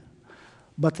end.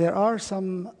 But there are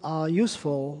some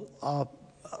useful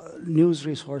news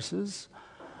resources.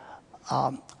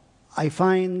 I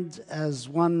find as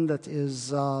one that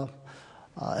is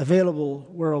available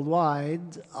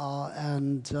worldwide,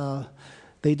 and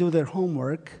they do their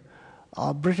homework,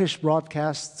 British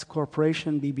Broadcast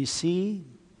Corporation, BBC,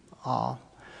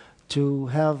 to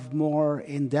have more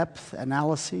in-depth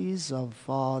analyses of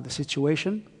the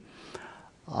situation.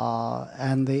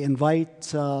 And they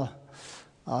invite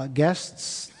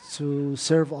guests to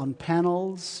serve on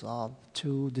panels,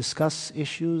 to discuss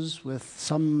issues with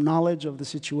some knowledge of the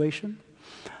situation.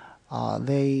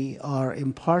 They are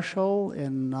impartial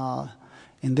in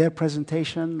their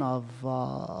presentation of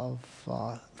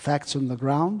facts on the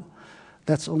ground.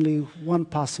 That's only one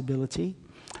possibility.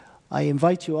 I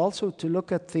invite you also to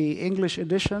look at the English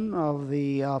edition of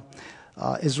the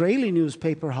Israeli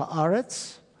newspaper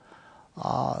Haaretz.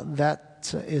 That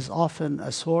is often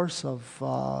a source of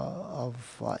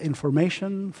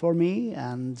information for me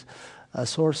and a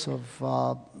source of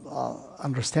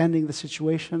understanding the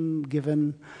situation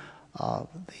given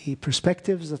the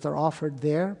perspectives that are offered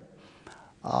there.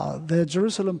 The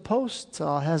Jerusalem Post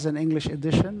has an English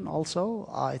edition also.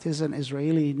 It is an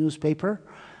Israeli newspaper.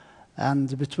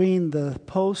 And between the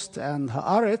Post and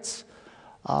Haaretz,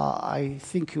 I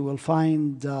think you will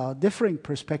find differing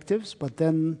perspectives, but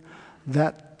then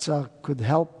that could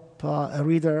help a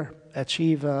reader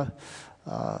achieve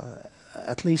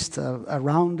at least a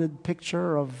rounded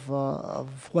picture of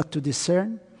what to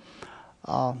discern.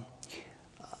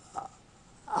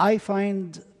 I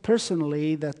find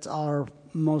personally that our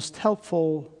most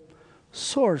helpful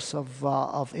source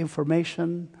of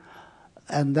information,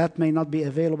 and that may not be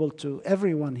available to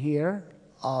everyone here,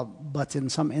 but in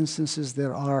some instances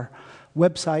there are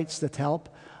websites that help.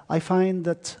 I find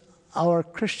that our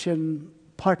Christian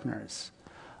partners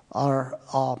are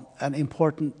an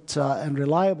important and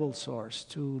reliable source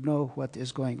to know what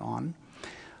is going on.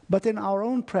 But in our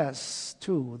own press,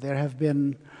 too, there have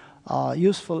been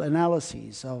useful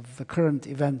analyses of the current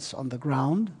events on the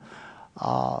ground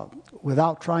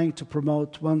without trying to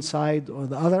promote one side or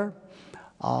the other.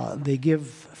 They give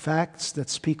facts that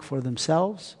speak for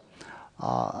themselves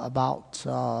about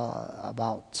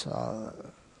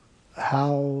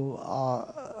how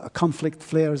a conflict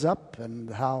flares up and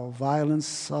how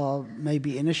violence may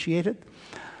be initiated.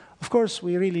 Of course,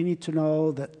 we really need to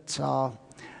know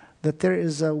that there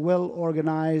is a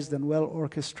well-organized and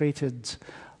well-orchestrated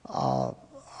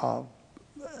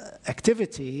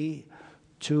activity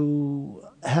to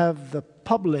have the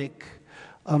public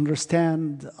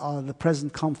understand the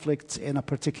present conflict in a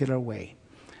particular way.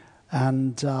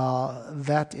 And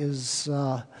that is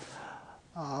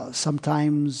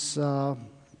sometimes a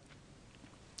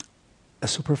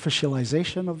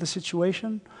superficialization of the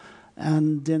situation,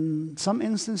 and in some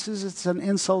instances it's an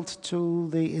insult to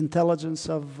the intelligence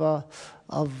of the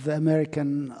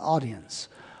American audience.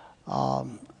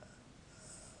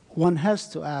 One has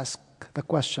to ask the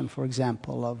question, for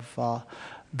example, of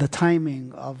the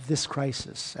timing of this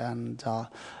crisis and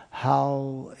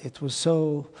how it was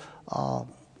so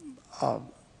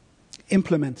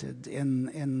implemented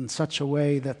in such a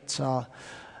way that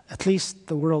at least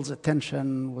the world's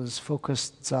attention was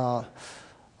focused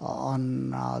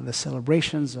on the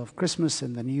celebrations of Christmas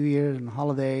and the New Year and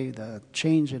holiday, the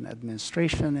change in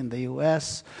administration in the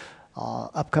U.S.,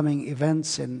 upcoming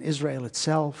events in Israel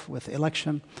itself with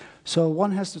election. So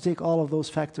one has to take all of those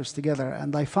factors together.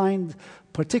 And I find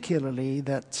particularly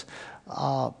that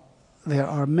there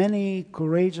are many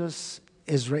courageous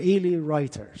Israeli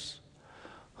writers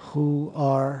who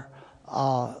are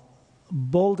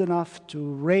bold enough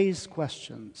to raise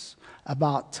questions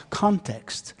about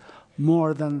context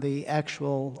more than the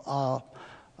actual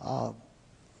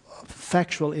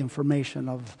factual information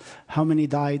of how many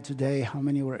died today, how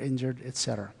many were injured,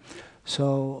 etc.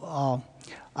 So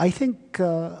I think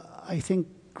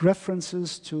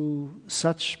references to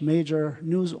such major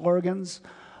news organs,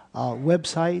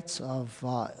 websites of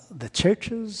the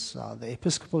churches, the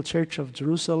Episcopal Church of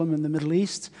Jerusalem in the Middle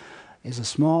East is a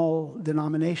small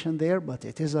denomination there, but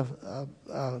it is a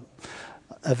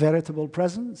veritable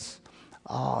presence.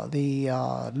 The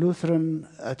Lutheran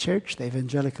Church, the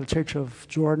Evangelical Church of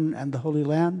Jordan and the Holy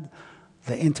Land,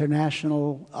 the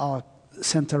International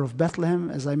Center of Bethlehem,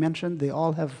 as I mentioned, they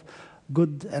all have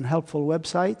good and helpful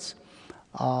websites,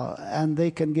 and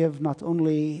they can give not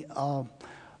only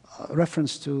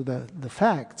reference to the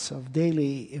facts of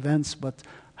daily events, but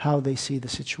how they see the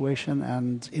situation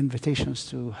and invitations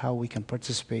to how we can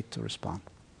participate to respond.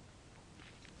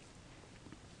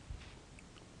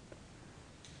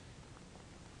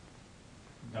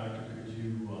 Doctor, could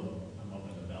you, I'm up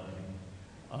in the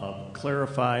balcony,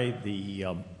 clarify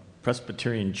the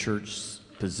Presbyterian Church's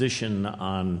position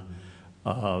on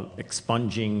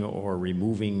expunging or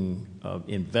removing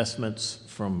investments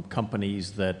from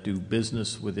companies that do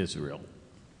business with Israel?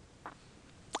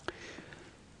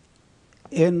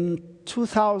 In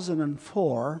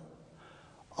 2004,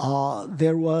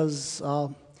 there was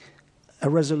a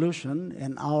resolution.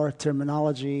 In our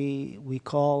terminology, we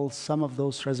call some of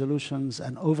those resolutions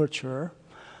an overture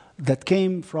that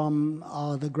came from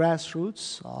the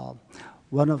grassroots.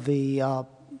 One of the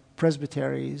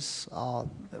presbyteries,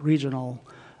 regional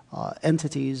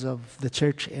entities of the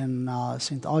church in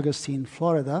St. Augustine,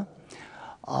 Florida,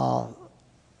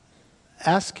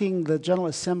 asking the General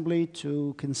Assembly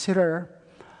to consider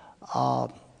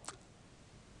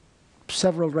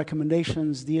several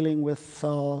recommendations dealing with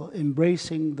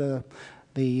embracing the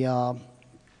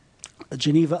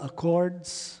Geneva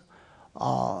Accords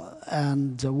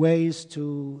and ways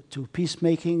to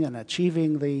peacemaking and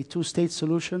achieving the two-state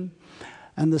solution.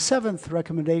 And the seventh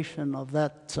recommendation of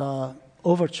that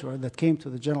overture that came to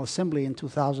the General Assembly in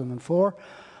 2004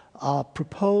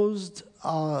 proposed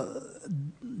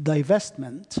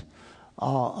divestment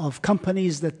of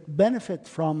companies that benefit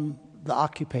from the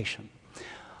occupation.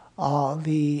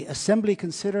 The Assembly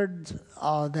considered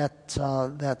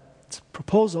that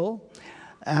proposal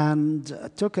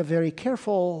and took a very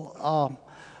careful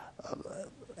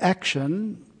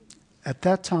action at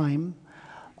that time,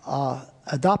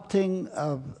 adopting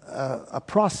a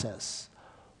process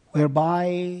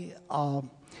whereby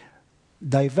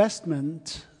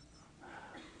divestment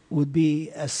would be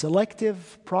a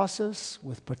selective process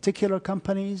with particular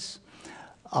companies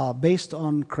based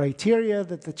on criteria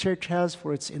that the church has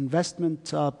for its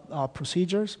investment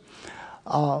procedures,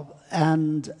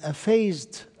 and a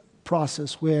phased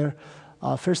process where,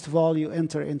 first of all, you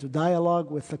enter into dialogue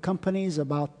with the companies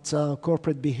about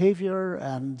corporate behavior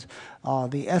and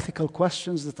the ethical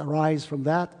questions that arise from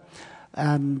that.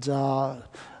 And,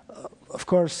 of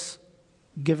course,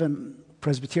 given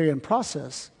Presbyterian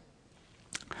process,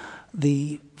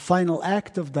 the final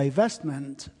act of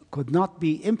divestment could not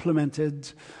be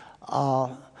implemented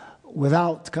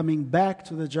without coming back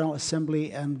to the General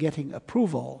Assembly and getting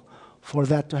approval for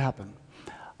that to happen.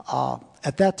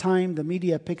 At that time, the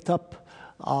media picked up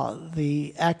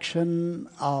the action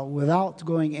without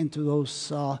going into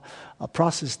those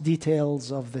process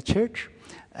details of the church,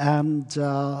 and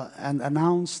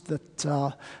announced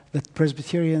that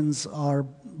Presbyterians are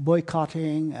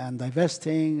boycotting and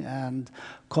divesting and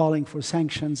calling for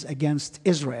sanctions against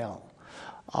Israel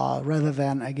rather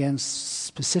than against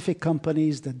specific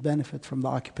companies that benefit from the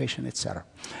occupation, etc.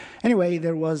 Anyway,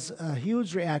 there was a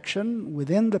huge reaction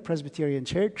within the Presbyterian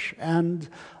Church and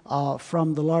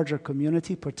from the larger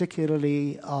community,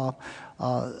 particularly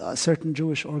certain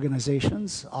Jewish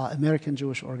organizations, American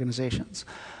Jewish organizations,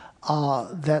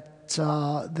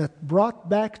 that brought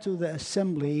back to the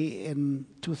Assembly in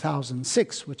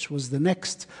 2006, which was the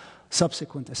next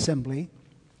subsequent Assembly,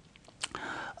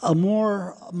 a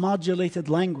more modulated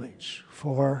language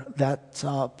for that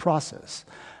process,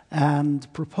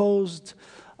 and proposed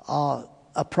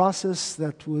a process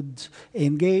that would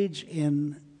engage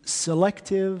in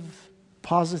selective,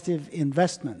 positive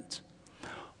investment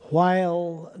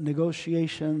while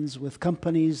negotiations with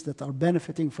companies that are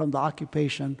benefiting from the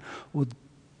occupation would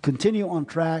continue on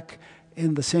track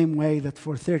in the same way that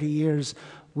for 30 years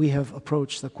we have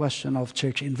approached the question of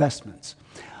church investments.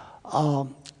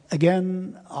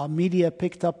 Again, media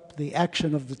picked up the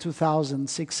action of the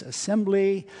 2006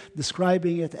 Assembly,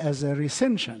 describing it as a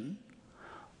rescission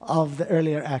of the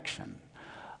earlier action.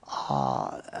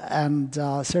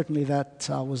 Certainly that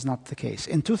was not the case.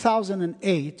 In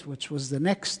 2008, which was the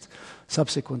next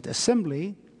subsequent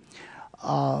assembly,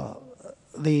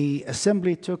 the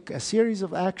assembly took a series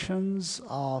of actions,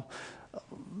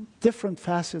 different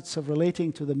facets of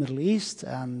relating to the Middle East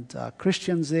and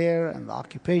Christians there and the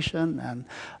occupation and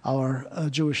our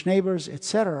Jewish neighbors,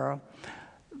 etc.,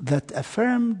 that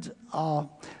affirmed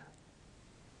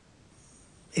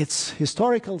its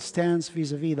historical stance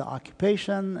vis-a-vis the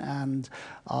occupation and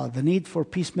the need for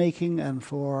peacemaking and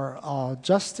for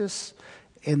justice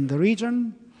in the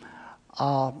region,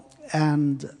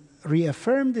 and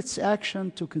reaffirmed its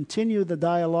action to continue the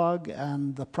dialogue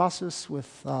and the process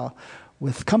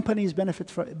with companies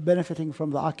benefiting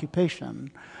from the occupation.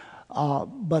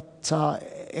 But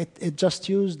it just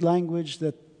used language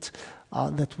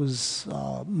that was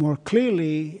more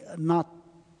clearly not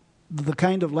the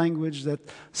kind of language that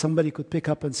somebody could pick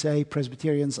up and say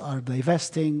Presbyterians are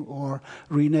divesting or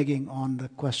reneging on the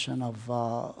question of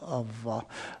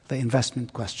the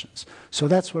investment questions. So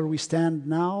that's where we stand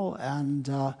now,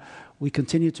 and we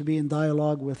continue to be in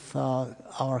dialogue with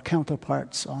our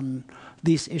counterparts on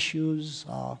these issues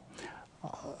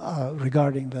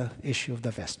regarding the issue of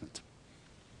divestment.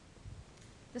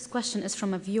 This question is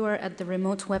from a viewer at the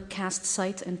remote webcast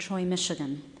site in Troy,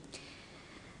 Michigan.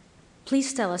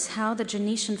 Please tell us how the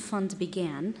Jinishian Fund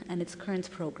began and its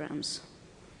current programs.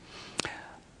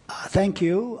 Thank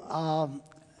you.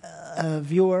 A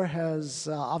viewer has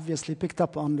obviously picked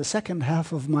up on the second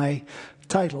half of my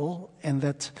title, in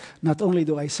that not only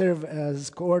do I serve as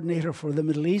coordinator for the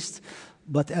Middle East,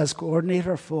 but as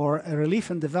coordinator for a relief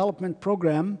and development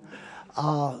program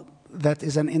that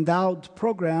is an endowed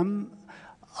program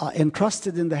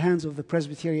entrusted in the hands of the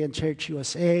Presbyterian Church,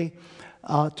 U.S.A.,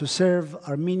 to serve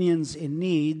Armenians in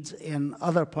need in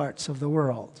other parts of the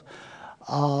world.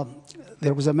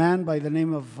 There was a man by the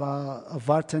name of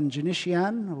Vartan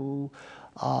Jinishian who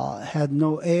had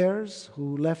no heirs,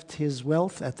 who left his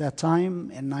wealth at that time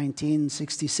in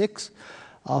 1966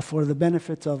 for the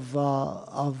benefit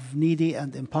of needy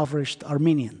and impoverished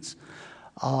Armenians.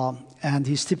 And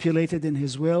he stipulated in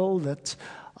his will that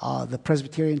the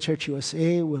Presbyterian Church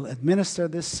USA will administer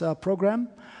this program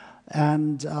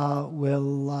and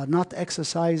will not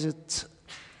exercise it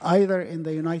either in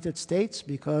the United States,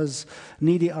 because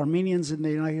needy Armenians in the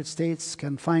United States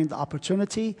can find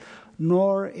opportunity,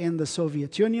 nor in the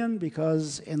Soviet Union,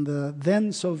 because in the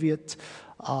then Soviet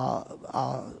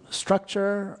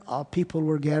structure, people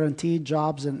were guaranteed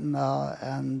jobs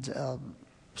and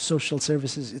social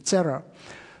services, etc.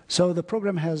 So the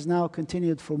program has now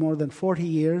continued for more than 40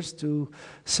 years to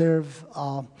serve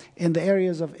in the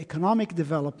areas of economic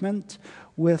development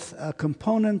with a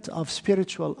component of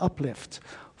spiritual uplift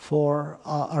for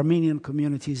Armenian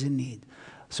communities in need.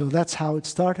 So that's how it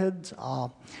started.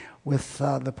 With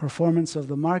the performance of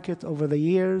the market over the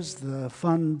years, the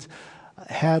fund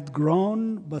had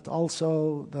grown, but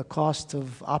also the cost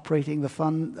of operating the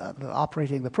fund,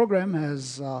 operating the program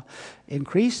has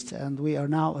increased, and we are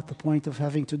now at the point of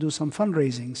having to do some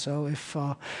fundraising. So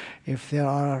if there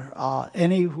are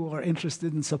any who are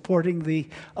interested in supporting the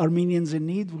Armenians in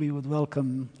need, we would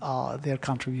welcome their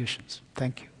contributions.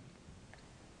 Thank you.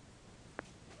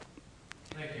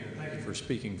 Thank you for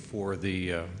speaking for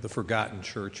the forgotten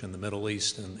church in the Middle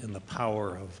East and the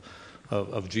power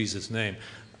of Jesus' name.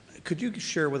 Could you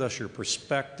share with us your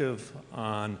perspective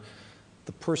on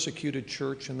the persecuted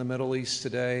church in the Middle East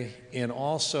today? And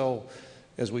also,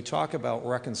 as we talk about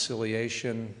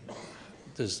reconciliation,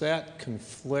 does that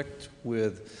conflict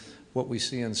with what we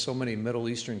see in so many Middle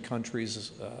Eastern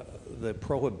countries, the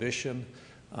prohibition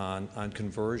on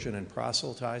conversion and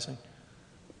proselytizing?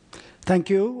 Thank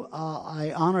you.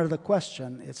 I honor the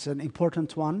question. It's an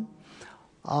important one.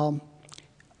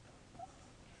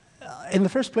 In the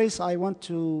first place, I want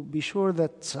to be sure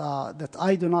that, that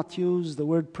I do not use the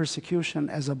word persecution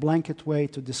as a blanket way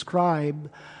to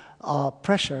describe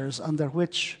pressures under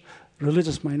which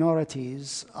religious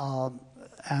minorities,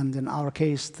 and in our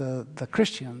case, the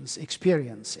Christians,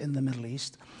 experience in the Middle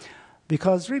East.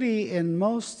 Because really, in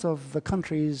most of the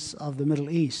countries of the Middle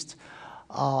East,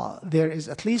 there is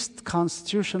at least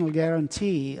constitutional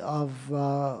guarantee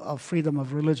of freedom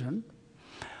of religion.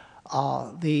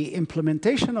 The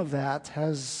implementation of that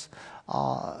has,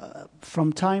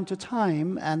 from time to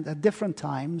time and at different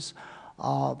times,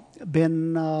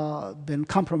 been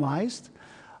compromised,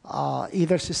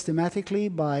 either systematically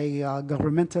by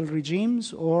governmental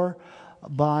regimes or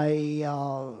by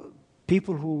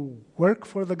people who work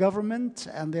for the government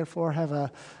and therefore have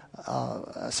a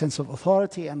sense of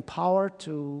authority and power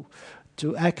to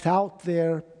act out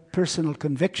their personal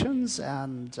convictions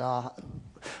and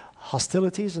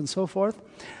hostilities and so forth.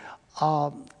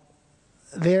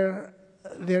 There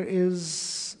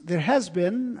has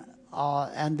been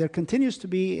and there continues to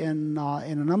be in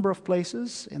a number of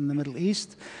places in the Middle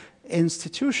East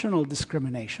institutional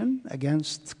discrimination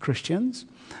against Christians.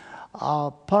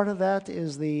 Part of that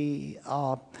is the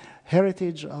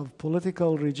heritage of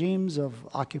political regimes of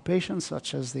occupation,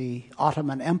 such as the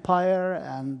Ottoman Empire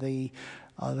and the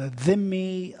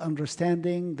dhimmi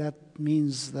understanding. That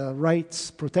means the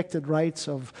rights, protected rights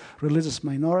of religious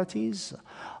minorities.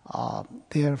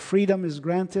 Their freedom is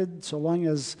granted so long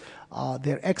as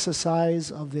their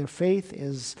exercise of their faith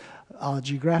is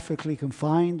geographically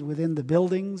confined within the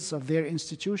buildings of their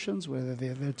institutions, whether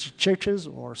they're churches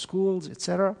or schools,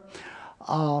 etc.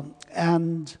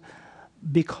 And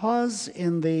because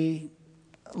in the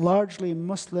largely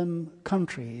Muslim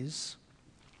countries,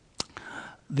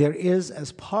 there is,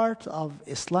 as part of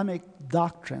Islamic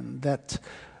doctrine, that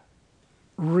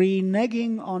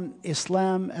reneging on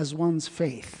Islam as one's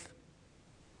faith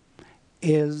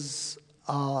is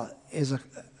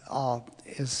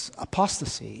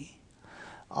apostasy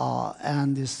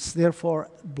and is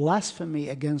therefore blasphemy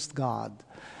against God.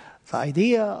 The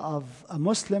idea of a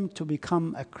Muslim to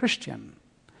become a Christian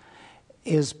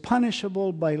is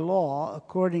punishable by law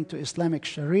according to Islamic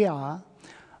Sharia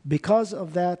because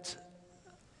of that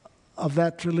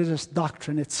religious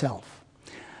doctrine itself.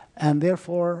 And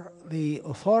therefore, the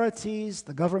authorities,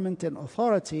 the government in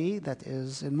authority, that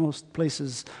is in most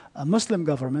places a Muslim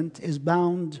government, is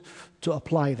bound to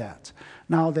apply that.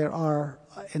 Now, there are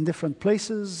in different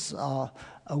places a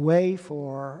way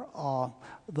for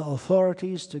the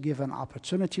authorities to give an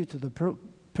opportunity to the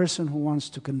person who wants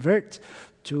to convert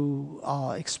to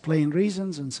explain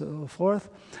reasons and so forth.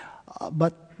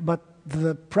 But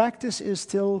the practice is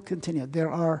still continued. There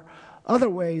are other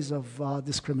ways of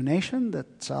discrimination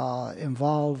that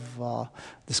involve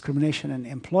discrimination in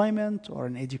employment or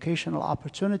in educational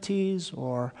opportunities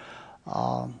or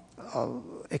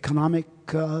economic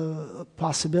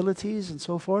possibilities and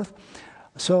so forth.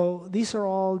 So these are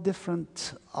all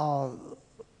different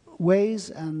ways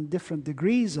and different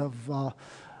degrees of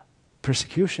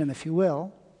persecution, if you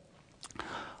will.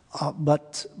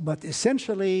 But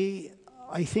essentially,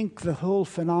 I think the whole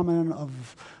phenomenon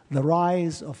of the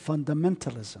rise of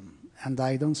fundamentalism, and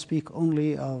I don't speak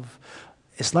only of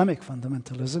Islamic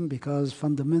fundamentalism, because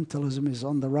fundamentalism is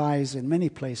on the rise in many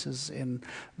places in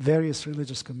various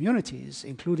religious communities,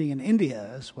 including in India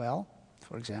as well,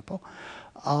 for example.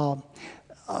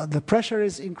 The pressure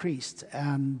is increased,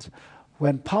 and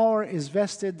when power is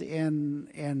vested in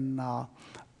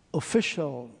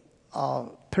official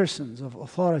persons of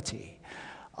authority,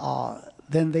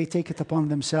 then they take it upon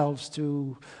themselves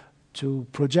to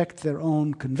project their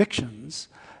own convictions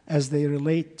as they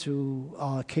relate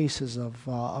to cases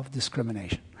of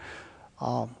discrimination.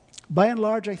 By and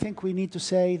large, I think we need to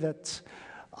say that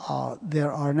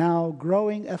there are now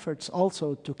growing efforts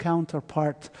also to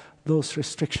counterpart those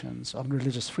restrictions on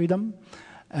religious freedom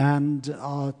and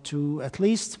to at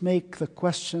least make the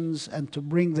questions and to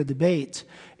bring the debate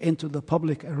into the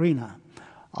public arena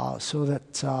so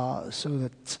that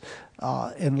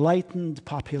enlightened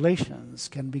populations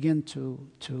can begin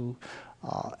to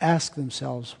ask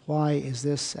themselves, why is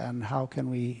this, and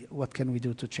what can we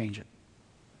do to change it?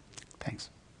 Thanks.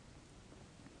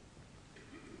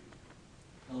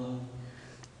 Hello.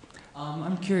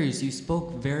 I'm curious, you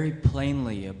spoke very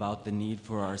plainly about the need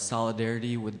for our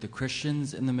solidarity with the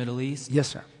Christians in the Middle East. Yes,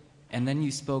 sir. And then you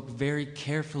spoke very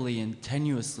carefully and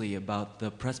tenuously about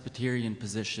the Presbyterian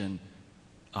position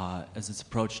as its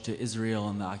approach to Israel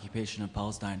and the occupation of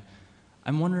Palestine.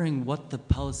 I'm wondering what the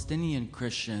Palestinian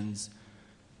Christians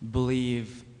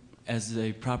believe as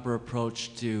a proper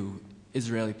approach to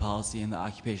Israeli policy and the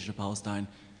occupation of Palestine.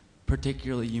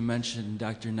 Particularly, you mentioned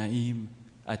Dr. Naim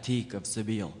Atik of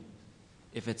Sabeel.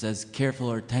 If it's as careful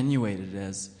or attenuated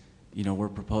as, we're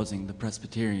proposing the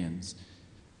Presbyterians.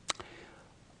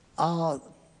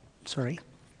 Sorry.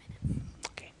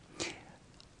 Okay.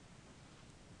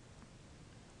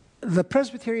 The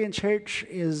Presbyterian Church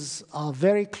is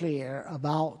very clear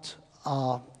about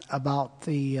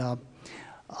the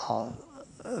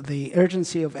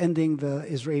urgency of ending the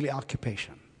Israeli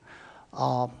occupation.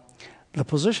 The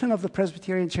position of the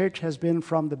Presbyterian Church has been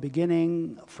from the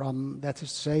beginning, that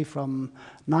is to say, from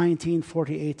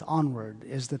 1948 onward,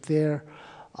 is that there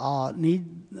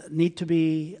need to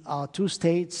be two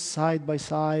states side by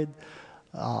side,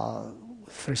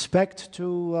 with respect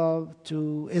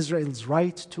to Israel's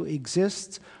right to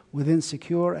exist within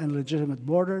secure and legitimate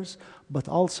borders, but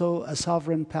also a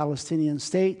sovereign Palestinian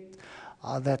state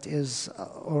that is,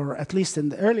 or at least in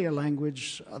the earlier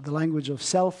language, the language of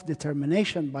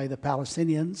self-determination by the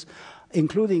Palestinians,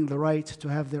 including the right to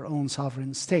have their own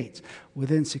sovereign state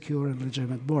within secure and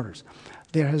legitimate borders.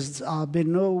 There has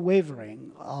been no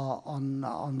wavering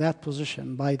on that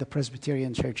position by the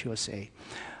Presbyterian Church U.S.A.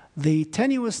 The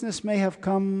tenuousness may have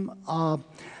come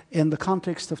in the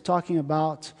context of talking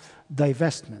about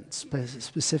divestment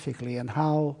specifically and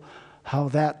how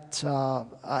that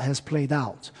has played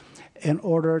out, in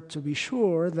order to be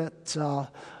sure that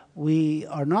we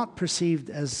are not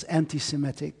perceived as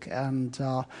anti-Semitic and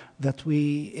that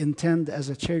we intend as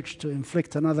a church to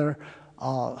inflict another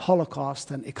Holocaust,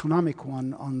 an economic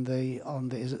one, on the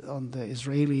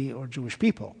Israeli or Jewish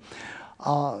people.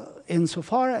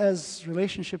 Insofar as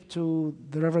relationship to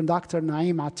the Reverend Dr.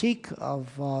 Naim Atiq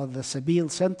of the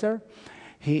Sabeel Center,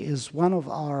 he is one of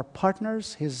our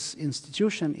partners. His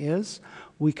institution is.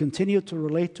 We continue to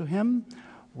relate to him.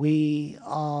 We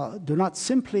do not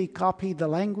simply copy the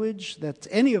language that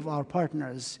any of our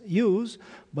partners use,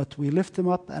 but we lift them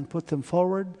up and put them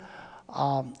forward.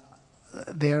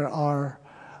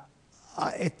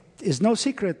 It is no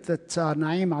secret that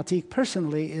Naim Atiq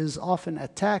personally is often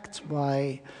attacked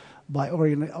by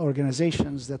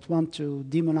organizations that want to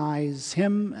demonize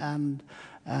him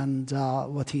and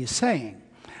what he is saying.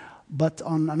 But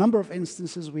on a number of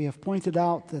instances, we have pointed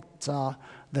out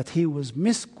that he was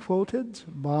misquoted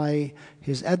by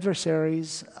his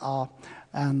adversaries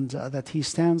and that he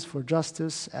stands for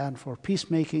justice and for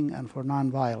peacemaking and for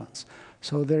nonviolence.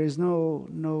 So there is no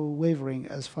wavering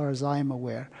as far as I am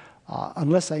aware,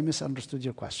 unless I misunderstood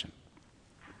your question.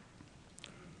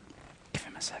 Give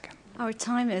him a second. Our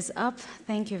time is up.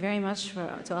 Thank you very much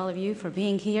to all of you for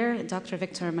being here. Dr.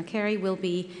 Victor Makari will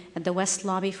be at the West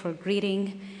Lobby for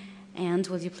greeting. And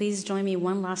would you please join me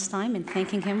one last time in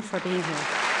thanking him for being here?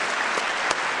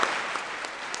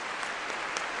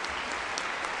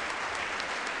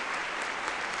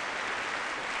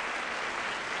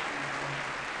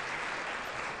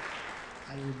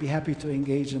 I would be happy to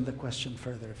engage in the question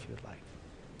further if you'd like.